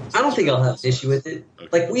 I don't think I'll have an issue with it. Okay.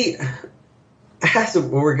 Like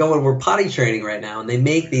we're potty training right now, and they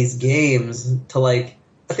make these games to I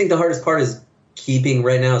think the hardest part is keeping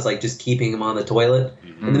him on the toilet.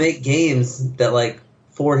 Mm-hmm. And they make games that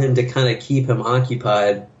for him to kind of keep him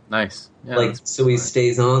occupied. Nice. Yeah, so he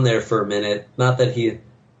stays on there for a minute. Not that he.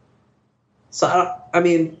 So I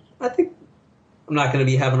think I'm not going to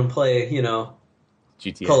be having him play,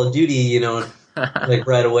 GTA. Call of Duty,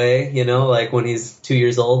 right away, when he's 2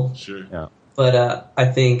 years old. Sure. Yeah. But I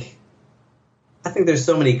think there's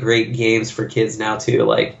so many great games for kids now too,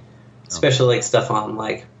 especially stuff on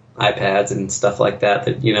iPads and stuff like that.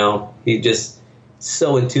 He just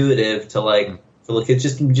so intuitive to look at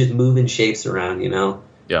just moving shapes around,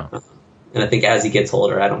 Yeah. And I think as he gets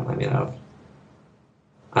older, I don't really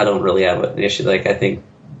have an issue. I think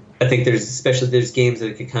there's games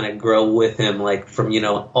that could kind of grow with him, from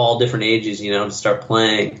all different ages, to start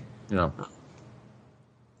playing. Yeah.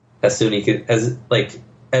 As soon as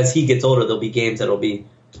he gets older, there'll be games that'll be,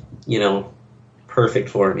 perfect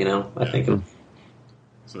for him. I think.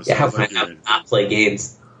 So how can I not play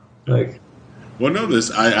games? Well, no,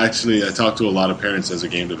 I talk to a lot of parents as a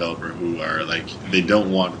game developer who are they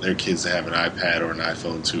don't want their kids to have an iPad or an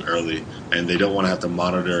iPhone too early, and they don't want to have to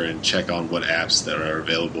monitor and check on what apps that are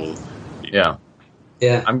available. Yeah.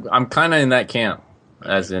 Yeah. I'm kind of in that camp,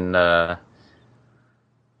 as in, I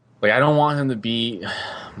don't want him to be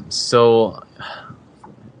so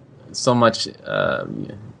much,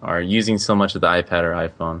 or using so much of the iPad or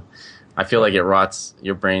iPhone. I feel like it rots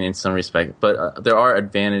your brain in some respect, but there are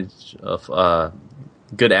advantage of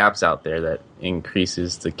good apps out there that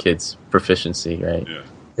increases the kid's proficiency, right? Yeah.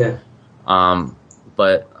 Yeah.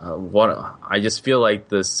 But what I just feel like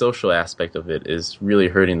the social aspect of it is really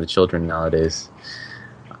hurting the children nowadays.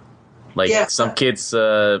 Some kids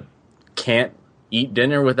can't eat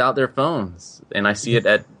dinner without their phones, and I see it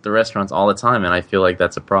at the restaurants all the time, and I feel like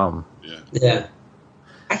that's a problem. Yeah.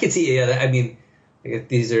 I can see. Yeah. I mean, I guess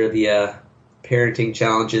these are the parenting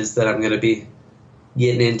challenges that I'm going to be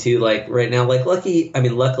getting into. Right now, luckily,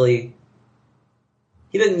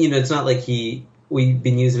 he doesn't. It's not we've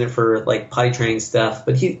been using it for potty training stuff,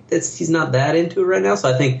 but he's not that into it right now.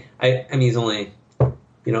 So I think he's only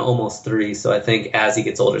almost 3. So I think as he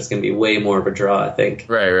gets older, it's going to be way more of a draw. I think.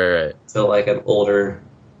 Right. So an older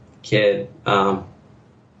kid. I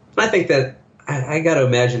think that I got to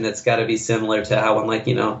imagine that's got to be similar to how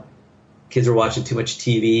when kids are watching too much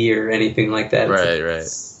TV or anything like that. Right.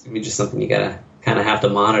 It's just something you gotta kind of have to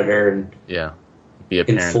monitor and be a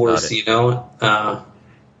parent enforce.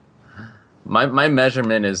 My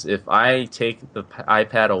measurement is if I take the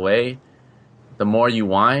iPad away, the more you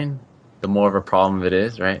whine, the more of a problem it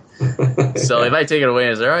is, right? So if I take it away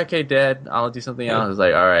and say, "Okay, Dad, I'll do something else," it's all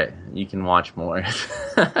right, you can watch more.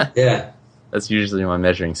 Yeah, that's usually my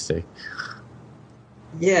measuring stick.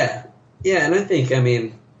 Yeah, and I think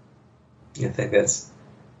that's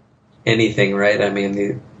anything, right? I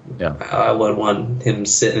wouldn't want him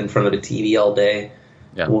sitting in front of a TV all day.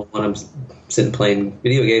 Yeah. I wouldn't want him sitting playing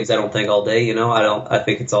video games, I don't think, all day. I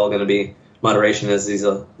think it's all going to be moderation as he's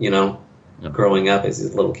growing up as a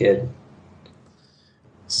little kid.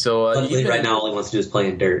 So luckily, right now, all he wants to do is play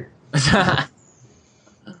in dirt.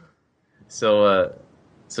 So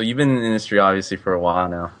you've been in the industry obviously for a while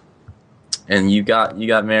now. And you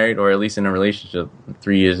got married, or at least in a relationship,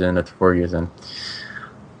 3 years in or 4 years in.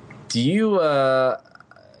 Do you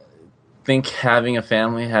think having a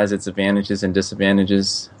family has its advantages and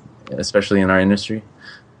disadvantages, especially in our industry?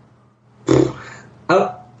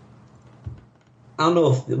 I don't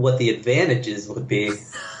know what the advantages would be.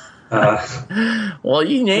 Well,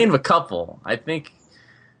 you named a couple. I think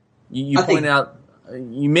you pointed out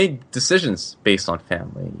you made decisions based on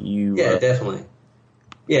family. Yeah, definitely.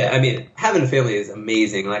 Yeah, having a family is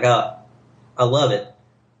amazing. I love it.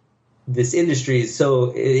 This industry is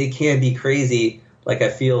it can be crazy. I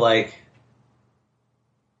feel like,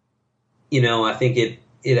 I think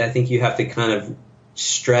I think you have to kind of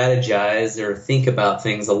strategize or think about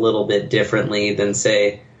things a little bit differently than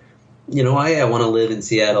say, I want to live in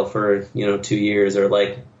Seattle for, 2 years, or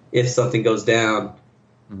if something goes down,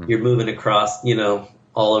 you're moving across,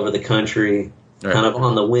 all over the country, kind of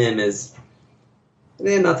on the whim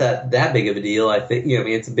not that big of a deal. I think, I mean,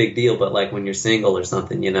 it's a big deal, but like when you're single or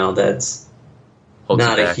something, that's Holds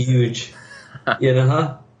not you a back. huge,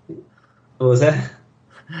 huh? What was that?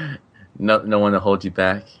 No one to hold you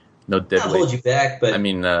back. No dead Not weight. hold you back, but I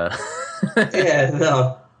mean, yeah,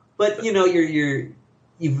 no. But you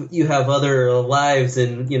have other lives,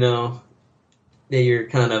 and that you're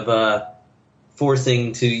kind of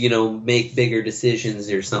forcing to make bigger decisions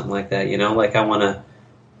or something like that. Like I want to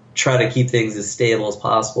try to keep things as stable as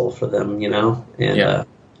possible for them. And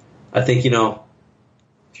I think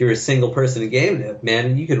if you're a single person in game dev,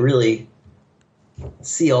 man, you could really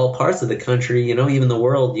see all parts of the country. Even the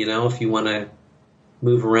world. If you want to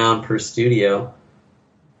move around per studio.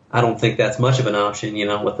 I don't think that's much of an option,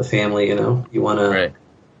 with the family, you want to, right.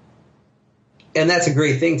 And that's a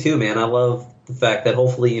great thing too, man. I love the fact that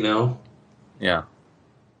hopefully, Yeah.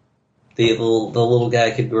 the little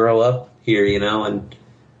guy could grow up here, and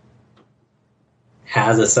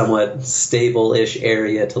has a somewhat stable-ish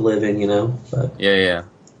area to live in, but Yeah.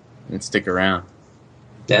 And stick around.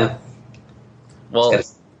 yeah. Well, Gotta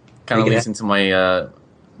kind of make it leads into my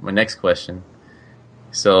my next question.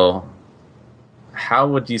 So, how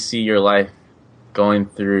would you see your life going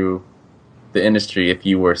through the industry if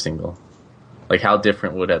you were single? Like, how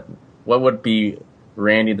different would that? What would be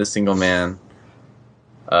Randy the single man,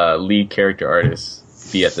 lead character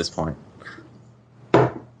artist be at this point?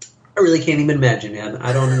 I really can't even imagine, man.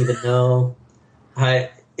 I don't even know. I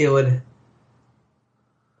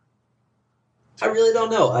really don't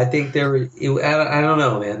know. I think I don't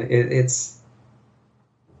know, man. It's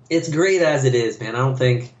great as it is, man. I don't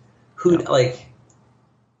think some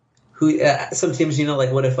teams,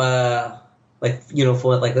 like what if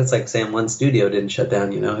that's like saying one studio didn't shut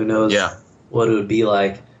down, who knows what it would be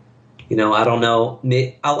like. I don't know.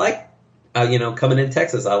 I like coming into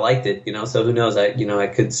Texas. I liked it, so who knows? I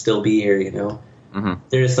could still be here, Mm-hmm.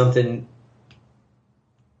 There's something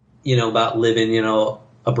about living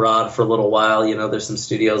abroad for a little while. There's some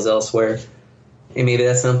studios elsewhere, and maybe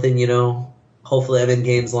that's something. Hopefully I'm in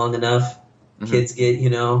games long enough. Mm-hmm. Kids get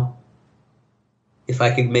if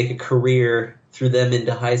I could make a career through them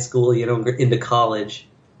into high school, into college.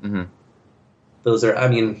 Mm-hmm. Those are,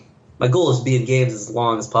 my goal is to be in games as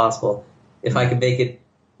long as possible. If I can make it,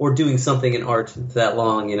 or doing something in art that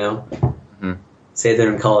long, Mm-hmm. Say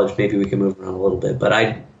they're in college, maybe we can move around a little bit.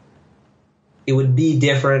 But it would be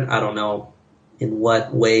different. I don't know in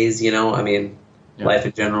what ways, life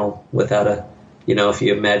in general without if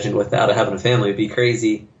you imagine without having a family, it'd be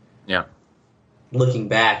crazy. Yeah. Looking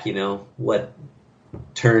back, what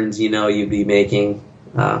turns, you'd be making.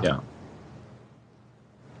 Yeah.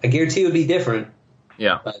 I guarantee it would be different.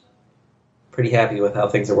 Yeah. But pretty happy with how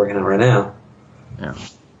things are working out right now. Yeah.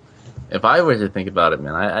 If I were to think about it,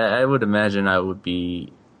 man, I would imagine I would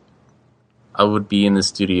be in the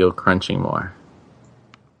studio crunching more.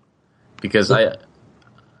 Because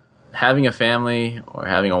having a family or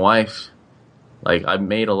having a wife, like I've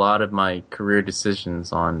made a lot of my career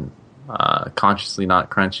decisions on consciously not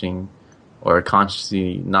crunching or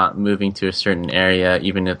consciously not moving to a certain area,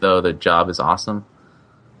 even though the job is awesome.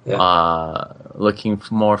 Yeah. Looking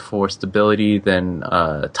more for stability than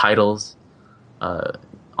titles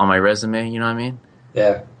on my resume, you know what I mean?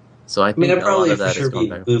 Yeah. So I think I'd probably a lot of for that sure is be going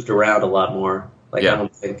back. moved around a lot more. Like Yeah. I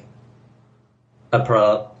don't think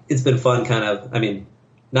it's been fun kind of,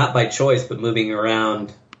 not by choice, but moving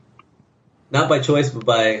around, not by choice, but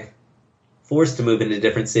by forced to move into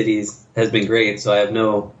different cities has been great. So I have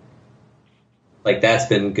no, that's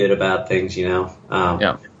been good about things, Yeah.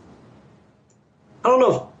 I don't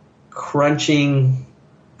know if crunching,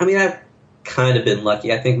 I've kind of been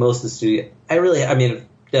lucky. I think most of the studio,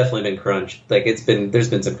 definitely been crunched. There's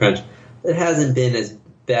been some crunch. It hasn't been as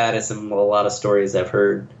bad as a lot of stories I've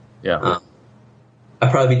heard. Yeah. I'd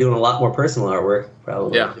probably be doing a lot more personal artwork,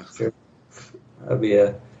 probably. Yeah. Sure. I'd be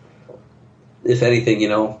if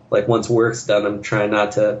anything, once work's done, I'm trying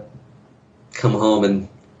not to come home and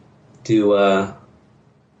do,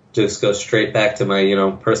 just go straight back to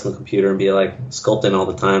my, personal computer and be sculpting all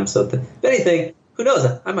the time. So if anything, who knows?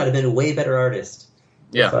 I might have been a way better artist.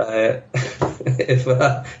 Yeah. If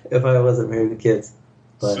I wasn't married with kids.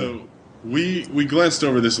 But, So we glanced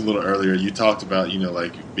over this a little earlier. You talked about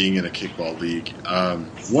being in a kickball league.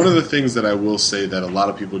 One of the things that I will say that a lot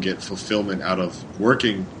of people get fulfillment out of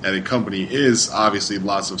working at a company is obviously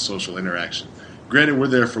lots of social interaction. Granted, we're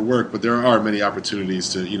there for work, but there are many opportunities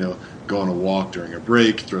to go on a walk during a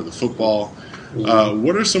break, throw the football.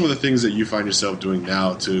 What are some of the things that you find yourself doing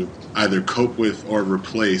now to either cope with or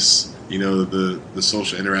replace the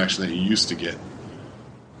social interaction that you used to get?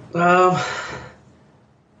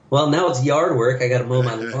 Well, now it's yard work. I got to mow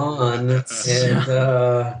my lawn and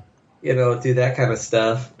do that kind of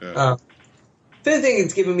stuff. Yeah. The other thing,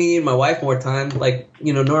 it's giving me and my wife more time. Like,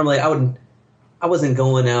 normally I wasn't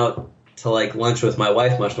going out to like lunch with my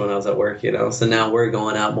wife much when I was at work. So now we're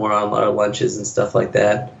going out more on our lunches and stuff like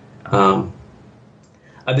that.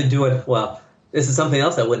 I've been doing this is something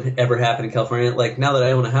else that wouldn't ever happen in California. Like now that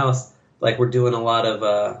I own a house, like we're doing a lot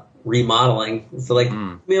of remodeling. So like,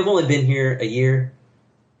 I've only been here a year,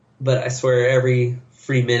 but I swear every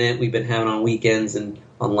free minute we've been having on weekends and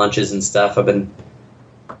on lunches and stuff, I've been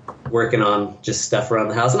working on just stuff around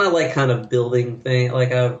the house. And I like kind of building things.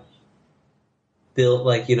 Like I've built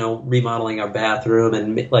like, remodeling our bathroom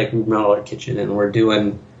and like remodel our kitchen. And we're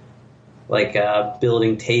doing like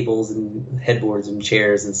building tables and headboards and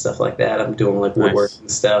chairs and stuff like that. I'm doing like woodwork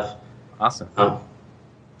and stuff. Awesome.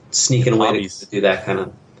 Sneaking away to do that kind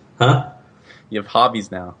of, You have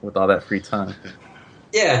hobbies now with all that free time.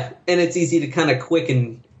 Yeah, and it's easy to kind of quick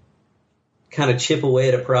and kind of chip away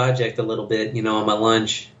at a project a little bit, on my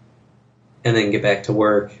lunch, and then get back to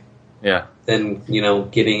work. Yeah. Then,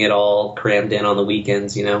 getting it all crammed in on the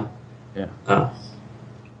weekends, Yeah.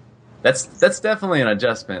 That's definitely an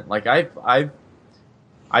adjustment. Like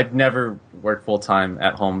I've never worked full time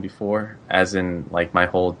at home before, as in like my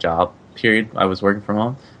whole job period I was working from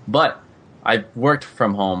home. But I've worked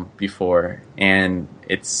from home before, and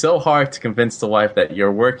it's so hard to convince the wife that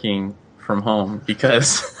you're working from home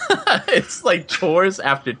because it's like chores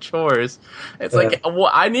after chores. It's like, well,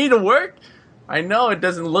 I need to work. I know it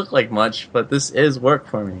doesn't look like much, but this is work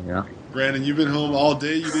for me, Brandon, you've been home all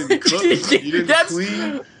day. You didn't cook. You didn't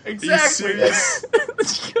clean. Exactly. Are you serious?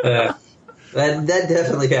 That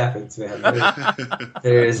definitely happens, man.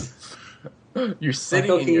 There's you're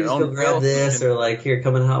sitting like, in your own go grab this, or like, here,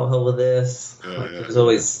 come and help with this. There's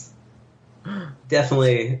always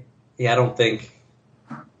definitely. Yeah, I don't think.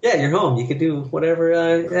 Yeah, you're home. You could do whatever.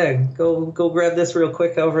 Go grab this real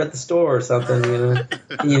quick over at the store or something.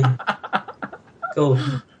 You go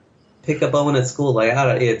pick up Owen at school. Like,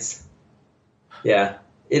 it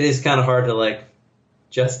is kind of hard to like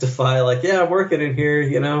justify. Like, I'm working in here.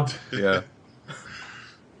 Yeah.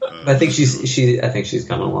 But I think she's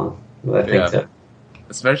coming along. I think so.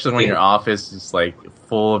 Especially when your office is like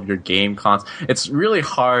full of your game cons. It's really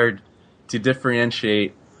hard to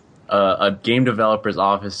differentiate a game developer's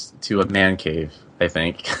office to a man cave, I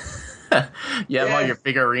think. You have all your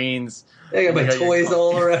figurines. I got my toys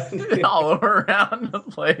all around. All around the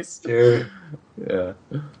place. Sure. Yeah.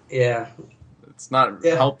 Yeah. It's not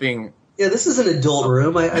helping. Yeah, this is an adult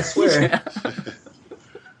room, I swear.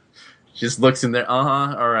 Just looks in there.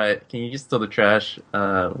 All right. Can you just throw the trash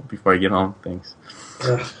before I get home? Thanks.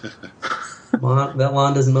 That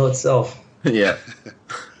lawn doesn't mow itself. Yeah.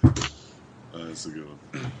 That's a good one.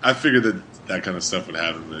 I figured that kind of stuff would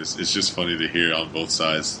happen. It's just funny to hear on both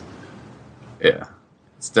sides. Yeah.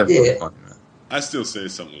 It's definitely funny, man. I still say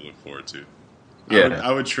it's something to look forward to. Yeah.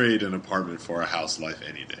 I would trade an apartment for a house life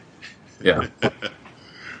any day. Yeah.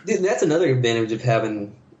 Dude, that's another advantage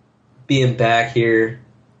of being back here.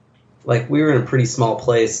 Like, we were in a pretty small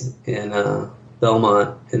place in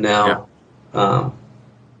Belmont, and now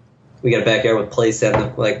we got a backyard with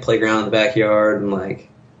playground in the backyard, and like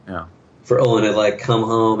for Owen to like come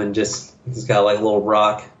home and he's got like a little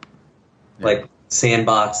rock like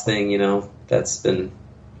sandbox thing, that's been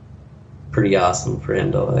pretty awesome for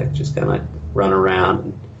him to like just kind of run around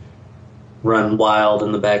and run wild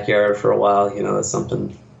in the backyard for a while. That's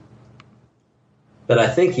something that I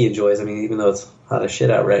think he enjoys. I mean, even though it's hot as shit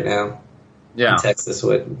out right now, in Texas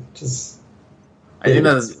would just. I think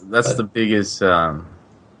that's the biggest, and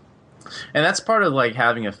that's part of like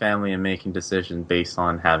having a family and making decisions based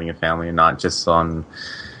on having a family and not just on.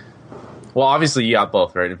 Well, obviously you got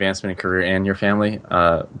both, right? Advancement in career and your family.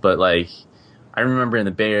 But like, I remember in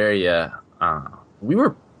the Bay Area, we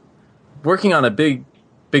were working on a big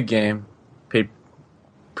game, paid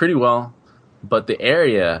pretty well, but the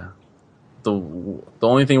area. The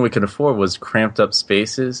only thing we could afford was cramped up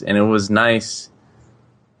spaces, and it was nice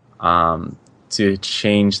to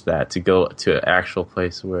change that, to go to an actual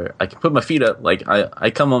place where I can put my feet up. Like I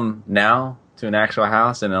come home now to an actual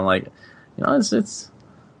house, and I'm like, it's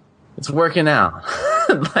working out.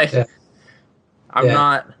 I'm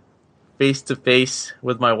not face to face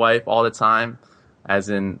with my wife all the time, as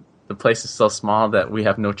in the place is so small that we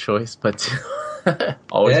have no choice but to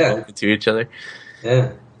always open to each other.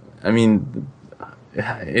 Yeah. I mean,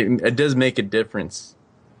 it does make a difference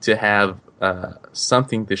to have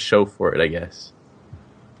something to show for it, I guess.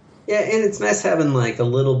 Yeah, and it's nice having like a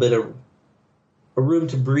little bit of a room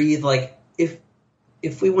to breathe. Like if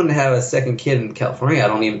we wanted to have a second kid in California, I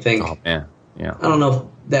don't even think Yeah. I don't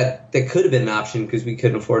know if that could have been an option because we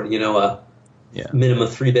couldn't afford, a minimum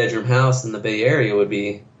 3-bedroom house in the Bay Area would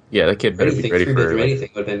be. Yeah, the kid better be ready for it. Anything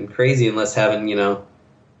would have been crazy unless having, just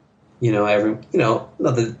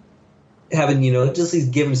at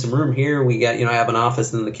least give them some room here. We got, I have an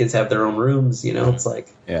office and then the kids have their own rooms, it's like,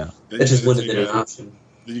 yeah, that just wouldn't have been an option.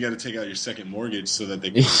 Then you got to take out your second mortgage so that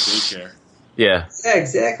they can go to daycare. Yeah. Yeah,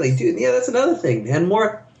 exactly. Dude, yeah, that's another thing, man.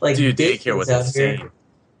 More like daycare was insane.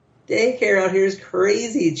 Daycare out here is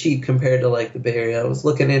crazy cheap compared to like the Bay Area. I was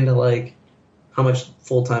looking into like how much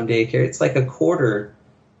full-time daycare. It's like a quarter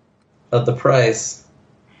of the price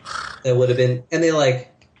that would have been, and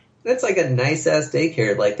that's like a nice ass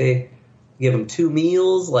daycare. Like they give him 2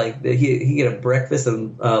 meals. Like he get a breakfast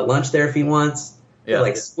and lunch there if he wants. Yeah.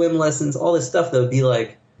 Like swim lessons, all this stuff that would be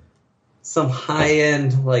like some high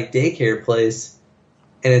end like daycare place,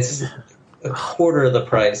 and it's a quarter of the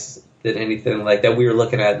price than anything like that we were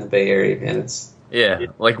looking at in the Bay Area. And it's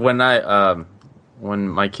like when my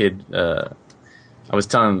kid, I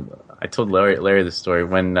told Larry this story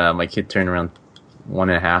when my kid turned around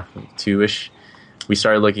 1.5, 2-ish. We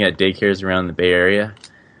started looking at daycares around the Bay Area.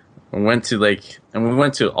 We went to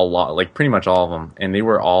a lot, like pretty much all of them, and they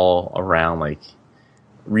were all around like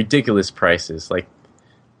ridiculous prices, like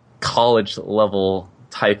college level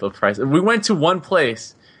type of prices. We went to one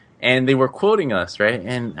place and they were quoting us, right?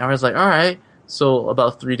 And I was like, all right, so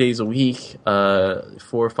about 3 days a week, 4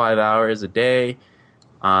 or 5 hours a day.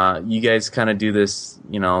 You guys kind of do this,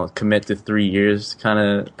 commit to 3 years kind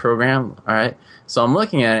of program. All right. So I'm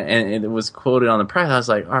looking at it and it was quoted on the price. I was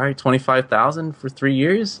like, all right, $25,000 for 3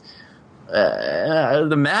 years.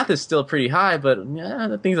 The math is still pretty high, but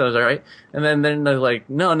I think that was all right. And then they're like,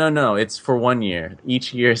 no, it's for 1 year.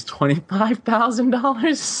 Each year is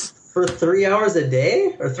 $25,000 for 3 hours a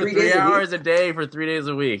day, or 3 days. 3 hours a day for 3 days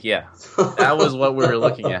a week. Yeah, that was what we were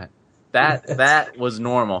looking at. That was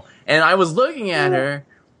normal. And I was looking at her,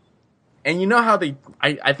 and you know how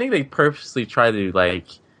I think they purposely try to like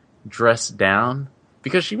dress down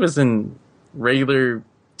because she was in regular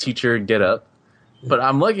teacher get up. But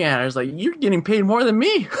I'm looking at her, it's like, you're getting paid more than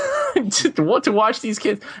me to watch these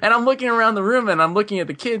kids. And I'm looking around the room and I'm looking at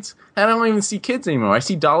the kids, and I don't even see kids anymore. I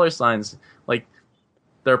see dollar signs, like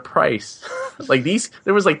their price. Like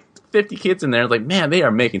there was like 50 kids in there. Like, man, they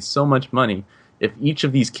are making so much money if each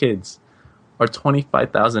of these kids are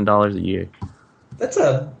 $25,000 a year. That's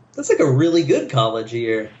like a really good college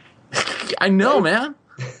year. I know, man.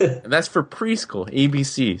 That's for preschool,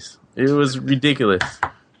 ABCs. It was ridiculous.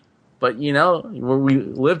 But, we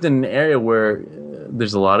lived in an area where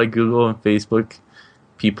there's a lot of Google and Facebook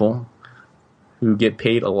people who get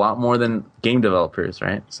paid a lot more than game developers,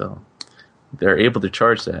 right? So they're able to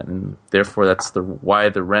charge that, and therefore that's why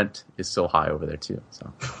the rent is so high over there too.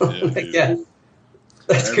 So yeah,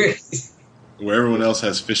 that's crazy. Where everyone else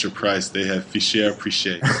has Fisher Price, they have Fisher Price.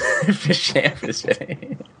 Fisher Price.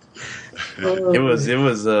 It was.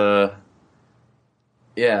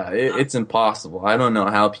 Yeah, it's impossible. I don't know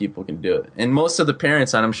how people can do it. And most of the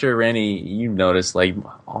parents, and I'm sure, Randy, you've noticed, like,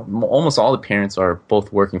 almost all the parents are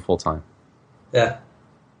both working full-time. Yeah.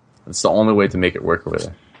 It's the only way to make it work over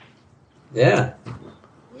there. Yeah.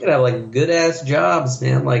 You gotta have, like, good-ass jobs,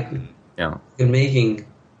 man. Like, yeah, making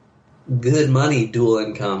good money, dual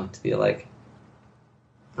income, to be like,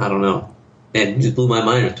 I don't know. Man, it just blew my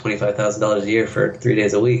mind with $25,000 a year for 3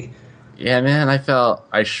 days a week. Yeah, man,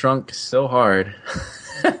 I shrunk so hard.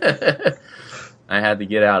 I had to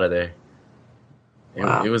get out of there.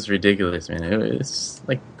 It was ridiculous, man. It was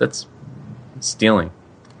like, that's stealing,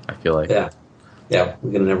 I feel like. Yeah,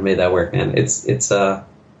 we could have never made that work, man. It's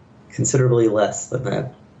considerably less than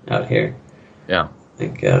that out here. Yeah.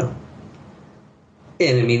 Like, and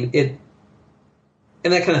I mean, and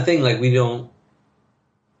that kind of thing, like, she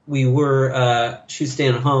was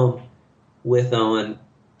staying at home with Owen,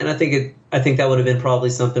 and I think that would have been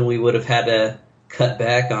probably something we would have had to cut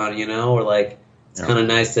back on, or like, it's kind of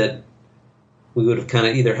nice that we would have kind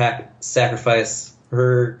of either had to sacrifice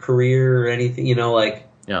her career or anything,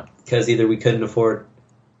 because either we couldn't afford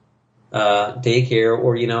daycare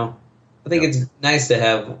or, I think it's nice to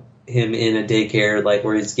have him in a daycare, like,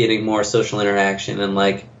 where he's getting more social interaction and,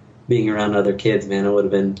 like, being around other kids, man. It would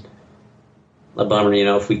have been a bummer,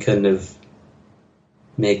 if we couldn't have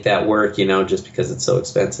make that work, just because it's so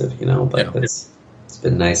expensive, but it's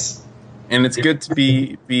been nice. And it's good to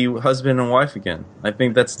be husband and wife again. I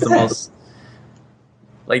think that's the most,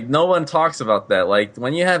 like, no one talks about that. Like,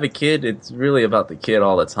 when you have a kid, it's really about the kid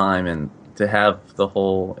all the time, and to have the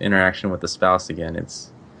whole interaction with the spouse again,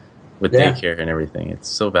 it's with daycare and everything. It's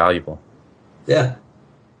so valuable. Yeah.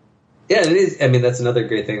 Yeah, it is. I mean, that's another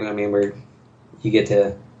great thing. I mean, where you get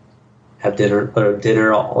to have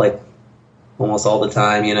dinner all, like almost all the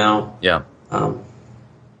time, you know. Yeah.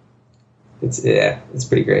 It's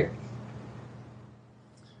pretty great.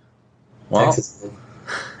 Well, Texas.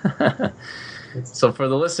 so for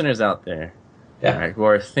the listeners out there, Yeah. right, who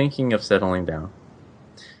are thinking of settling down,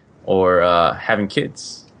 or having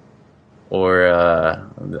kids, or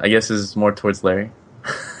I guess this is more towards Larry.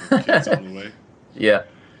 Kids on the way. Yeah.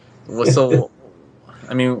 Well, so,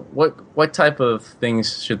 I mean, what type of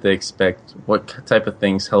things should they expect? What type of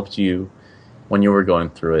things helped you when you were going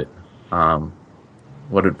through it?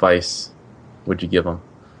 What advice would you give them?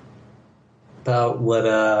 About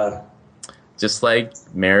what? Just like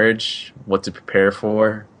marriage, what to prepare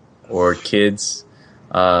for, or kids.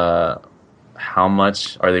 How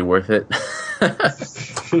much are they worth it?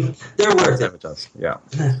 They're worth it. Yeah.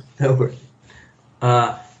 They're worth it.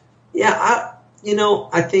 Yeah,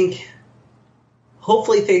 I think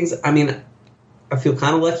hopefully things. I mean, I feel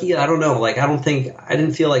kind of lucky. I don't know. Like, I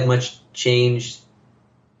didn't feel like much changed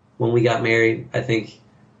when we got married. I think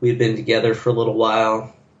we had been together for a little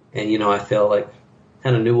while, and I felt like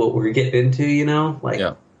kind of knew what we were getting into. Like,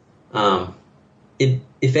 Yeah.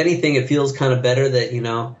 If anything, it feels kind of better that and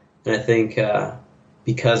I think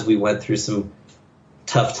because we went through some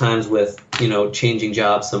tough times with changing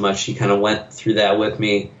jobs so much, she kind of went through that with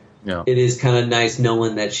me. Yeah. It is kind of nice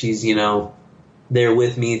knowing that she's there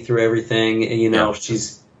with me through everything, and Yeah.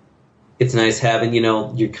 it's nice having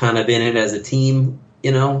you're kind of in it as a team,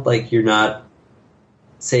 like you're not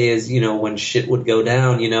as when shit would go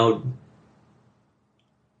down,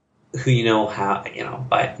 who how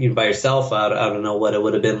by yourself, I don't know what it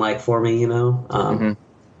would have been like for me, Mm-hmm.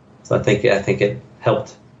 So I think it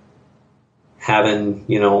helped having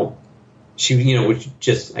she which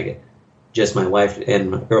just my wife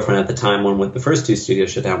and my girlfriend at the time when the first two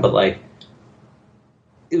studios shut down, but like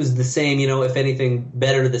it was the same, if anything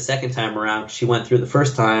better the second time around. She went through the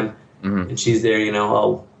first time, Mm-hmm. and she's there,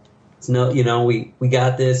 oh, it's no, we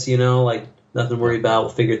got this, like nothing to worry about.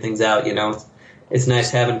 We'll figure things out, It's nice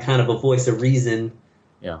having kind of a voice of reason,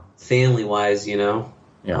 Yeah. family wise, Yeah.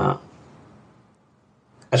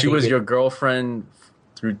 I She think was your girlfriend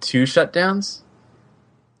through 2 shutdowns?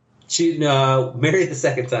 She married the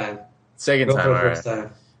second time. Second time, Girlfriend all right. first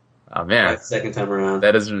time. Oh, man. Right, second time around.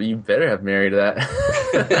 That is, you better have married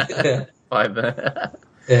that.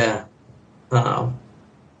 Yeah.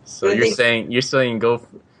 So you're saying go,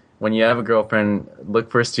 when you have a girlfriend, look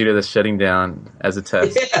for a studio that's shutting down as a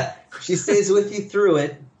test. Yeah. She stays with you through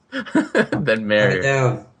it. Then marry Shut it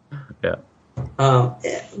her. down. Yeah.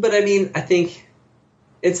 But I mean, I think,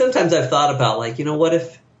 and sometimes I've thought about like, what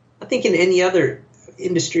if, I think in any other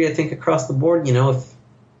industry, I think across the board, if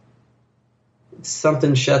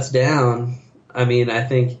something shuts down, I mean, I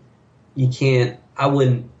think I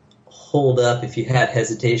wouldn't hold up if you had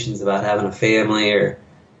hesitations about having a family or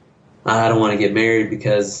I don't want to get married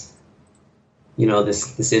because,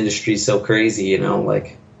 this industry is so crazy,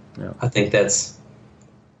 like, Yeah. I think that's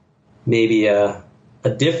maybe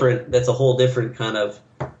that's a whole different kind of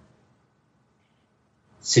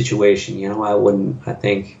situation. I would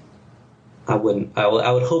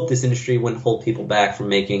hope this industry wouldn't hold people back from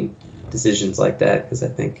making decisions like that, because I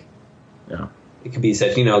think Yeah. it could be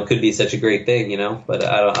such, it could be such a great thing, but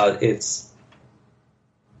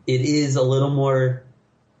it is a little more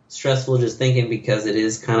stressful just thinking because it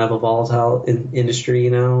is kind of a volatile industry,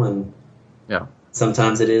 and Yeah.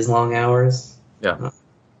 sometimes it is long hours. Yeah.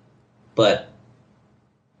 But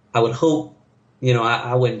I would hope,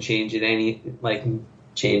 I wouldn't change any of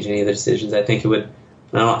the decisions. I think it would,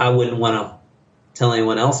 I wouldn't want to tell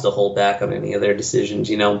anyone else to hold back on any of their decisions,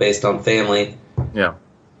 based on family. Yeah.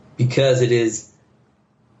 Because it is,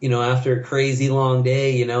 after a crazy long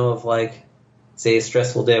day, of like, say a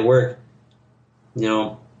stressful day at work,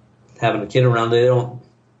 having a kid around, they don't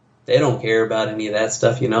care about any of that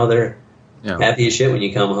stuff, they're Yeah. happy as shit when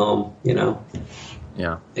you come home,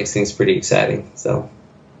 Yeah. Makes things pretty exciting. So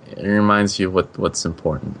It reminds you of what's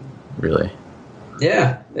important, really.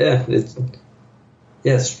 yeah, it's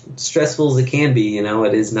stressful as it can be,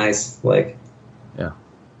 it is nice. Like, Yeah.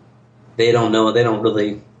 they don't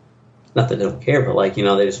really, not that they don't care, but like, they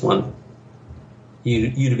just want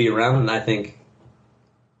you to be around. And I think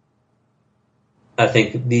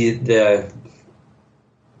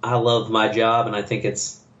I love my job, and I think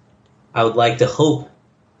I would like to hope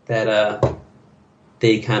that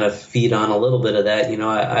they kind of feed on a little bit of that.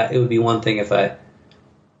 It would be one thing if I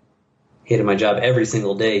hated my job every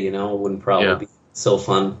single day, it wouldn't probably be so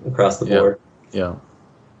fun across the board. Yeah.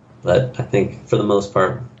 But I think for the most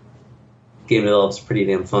part, game develop's pretty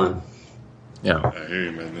damn fun. Yeah. I hear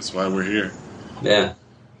you, man. That's why we're here. Yeah.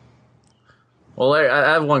 Well, Larry,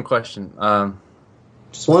 I have one question.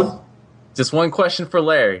 Just one? Just one question for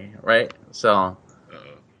Larry, right? So,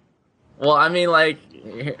 well, I mean, like,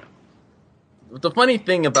 the funny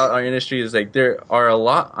thing about our industry is like there are a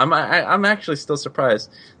lot. I'm actually still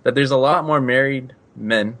surprised that there's a lot more married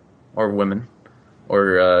men or women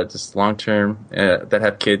or just long term that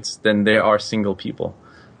have kids than there are single people.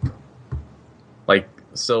 Like,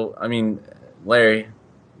 so I mean, Larry,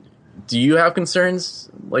 do you have concerns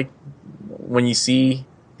like when you see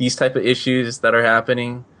these type of issues that are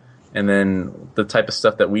happening, and then the type of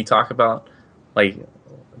stuff that we talk about? Like,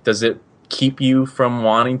 does it keep you from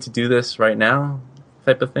wanting to do this right now,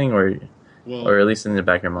 type of thing, or at least in the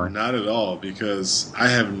back of your mind? Not at all, because I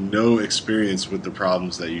have no experience with the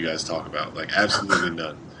problems that you guys talk about, like absolutely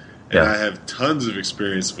none. And I have tons of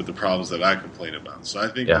experience with the problems that I complain about. So I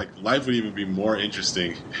think like life would even be more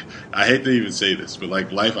interesting. I hate to even say this, but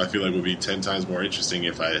like life, I feel like would be 10 times more interesting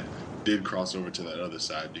if I did cross over to that other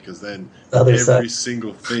side, because then every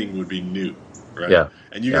single thing would be new. Right? Yeah.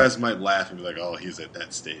 And you guys might laugh and be like, "Oh, he's at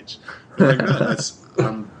that stage." But like,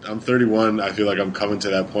 no, I'm 31. I feel like I'm coming to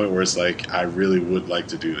that point where it's like I really would like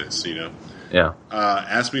to do this. You know? Yeah.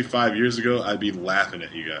 Ask me 5 years ago, I'd be laughing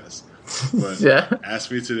at you guys. But ask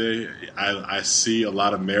me today, I see a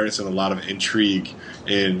lot of merits and a lot of intrigue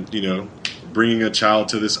in bringing a child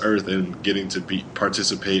to this earth and getting to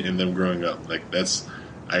participate in them growing up. Like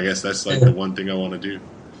I guess that's like the one thing I want to do.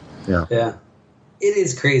 Yeah. Yeah. It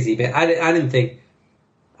is crazy, man. I didn't think,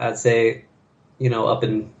 I'd say, up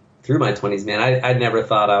and through my 20s, man, I never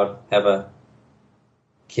thought I would have a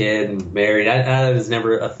kid and married. I was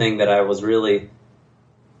never a thing that I was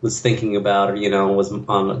thinking about or, was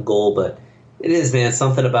on a goal. But it is, man,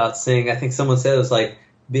 something about seeing, I think someone said it was like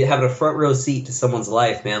having a front row seat to someone's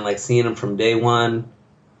life, man, like seeing them from day one,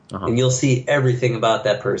 and you'll see everything about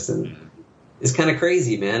that person. It's kind of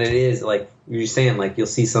crazy, man. It is, like you're saying, like you'll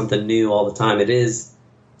see something new all the time. It is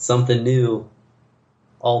something new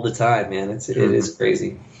all the time, man. It is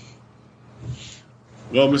crazy.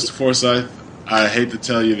 Well, Mr. Forsyth, I hate to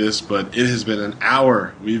tell you this, but it has been an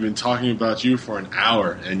hour. We've been talking about you for an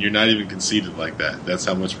hour, and you're not even conceited like that. That's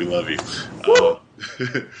how much we love you.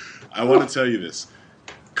 I want to tell you this.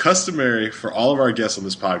 Customary for all of our guests on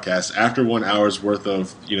this podcast, after 1 hour's worth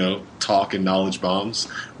of, talk and knowledge bombs,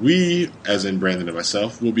 we, as in Brandon and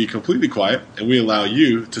myself, will be completely quiet, and we allow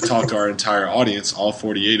you to talk to our entire audience, all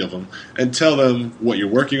 48 of them, and tell them what you're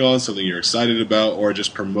working on, something you're excited about, or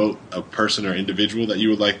just promote a person or individual that you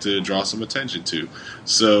would like to draw some attention to.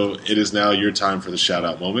 So it is now your time for the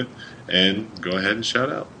shout-out moment, and go ahead and shout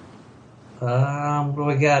out. What do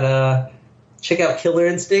we got? Check out Killer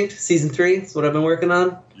Instinct Season 3. That's what I've been working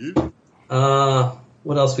on. Yeah.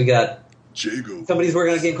 What else we got? Jago. Somebody's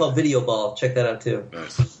working on a game called Video Ball. Check that out, too.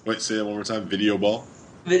 Nice. Wait, say that one more time. Video Ball?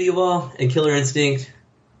 Video Ball and Killer Instinct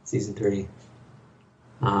Season 3.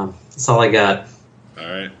 That's all I got. All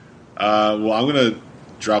right. Well, I'm going to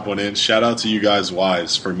drop one in. Shout out to you guys'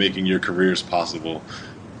 wives for making your careers possible.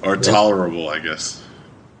 Or tolerable, I guess.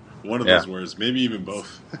 One of those words. Maybe even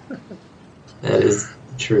both. That is the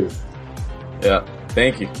truth. Yeah.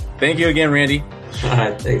 Thank you. Thank you again, Randy. All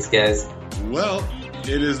right. Thanks, guys. Well,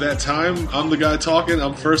 it is that time. I'm the guy talking.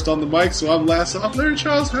 I'm first on the mic, so I'm last off. Larry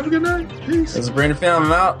Charles, have a good night. Peace. This is Brandon Pham.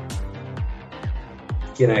 I'm out.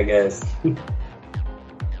 Good night, guys.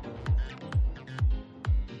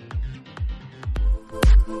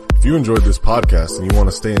 If you enjoyed this podcast and you want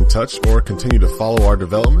to stay in touch or continue to follow our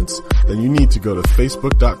developments, then you need to go to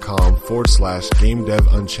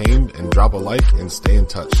facebook.com/GameDevUnchained and drop a like and stay in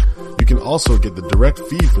touch. You can also get the direct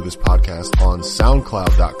feed for this podcast on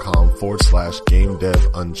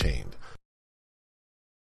soundcloud.com/GameDevUnchained.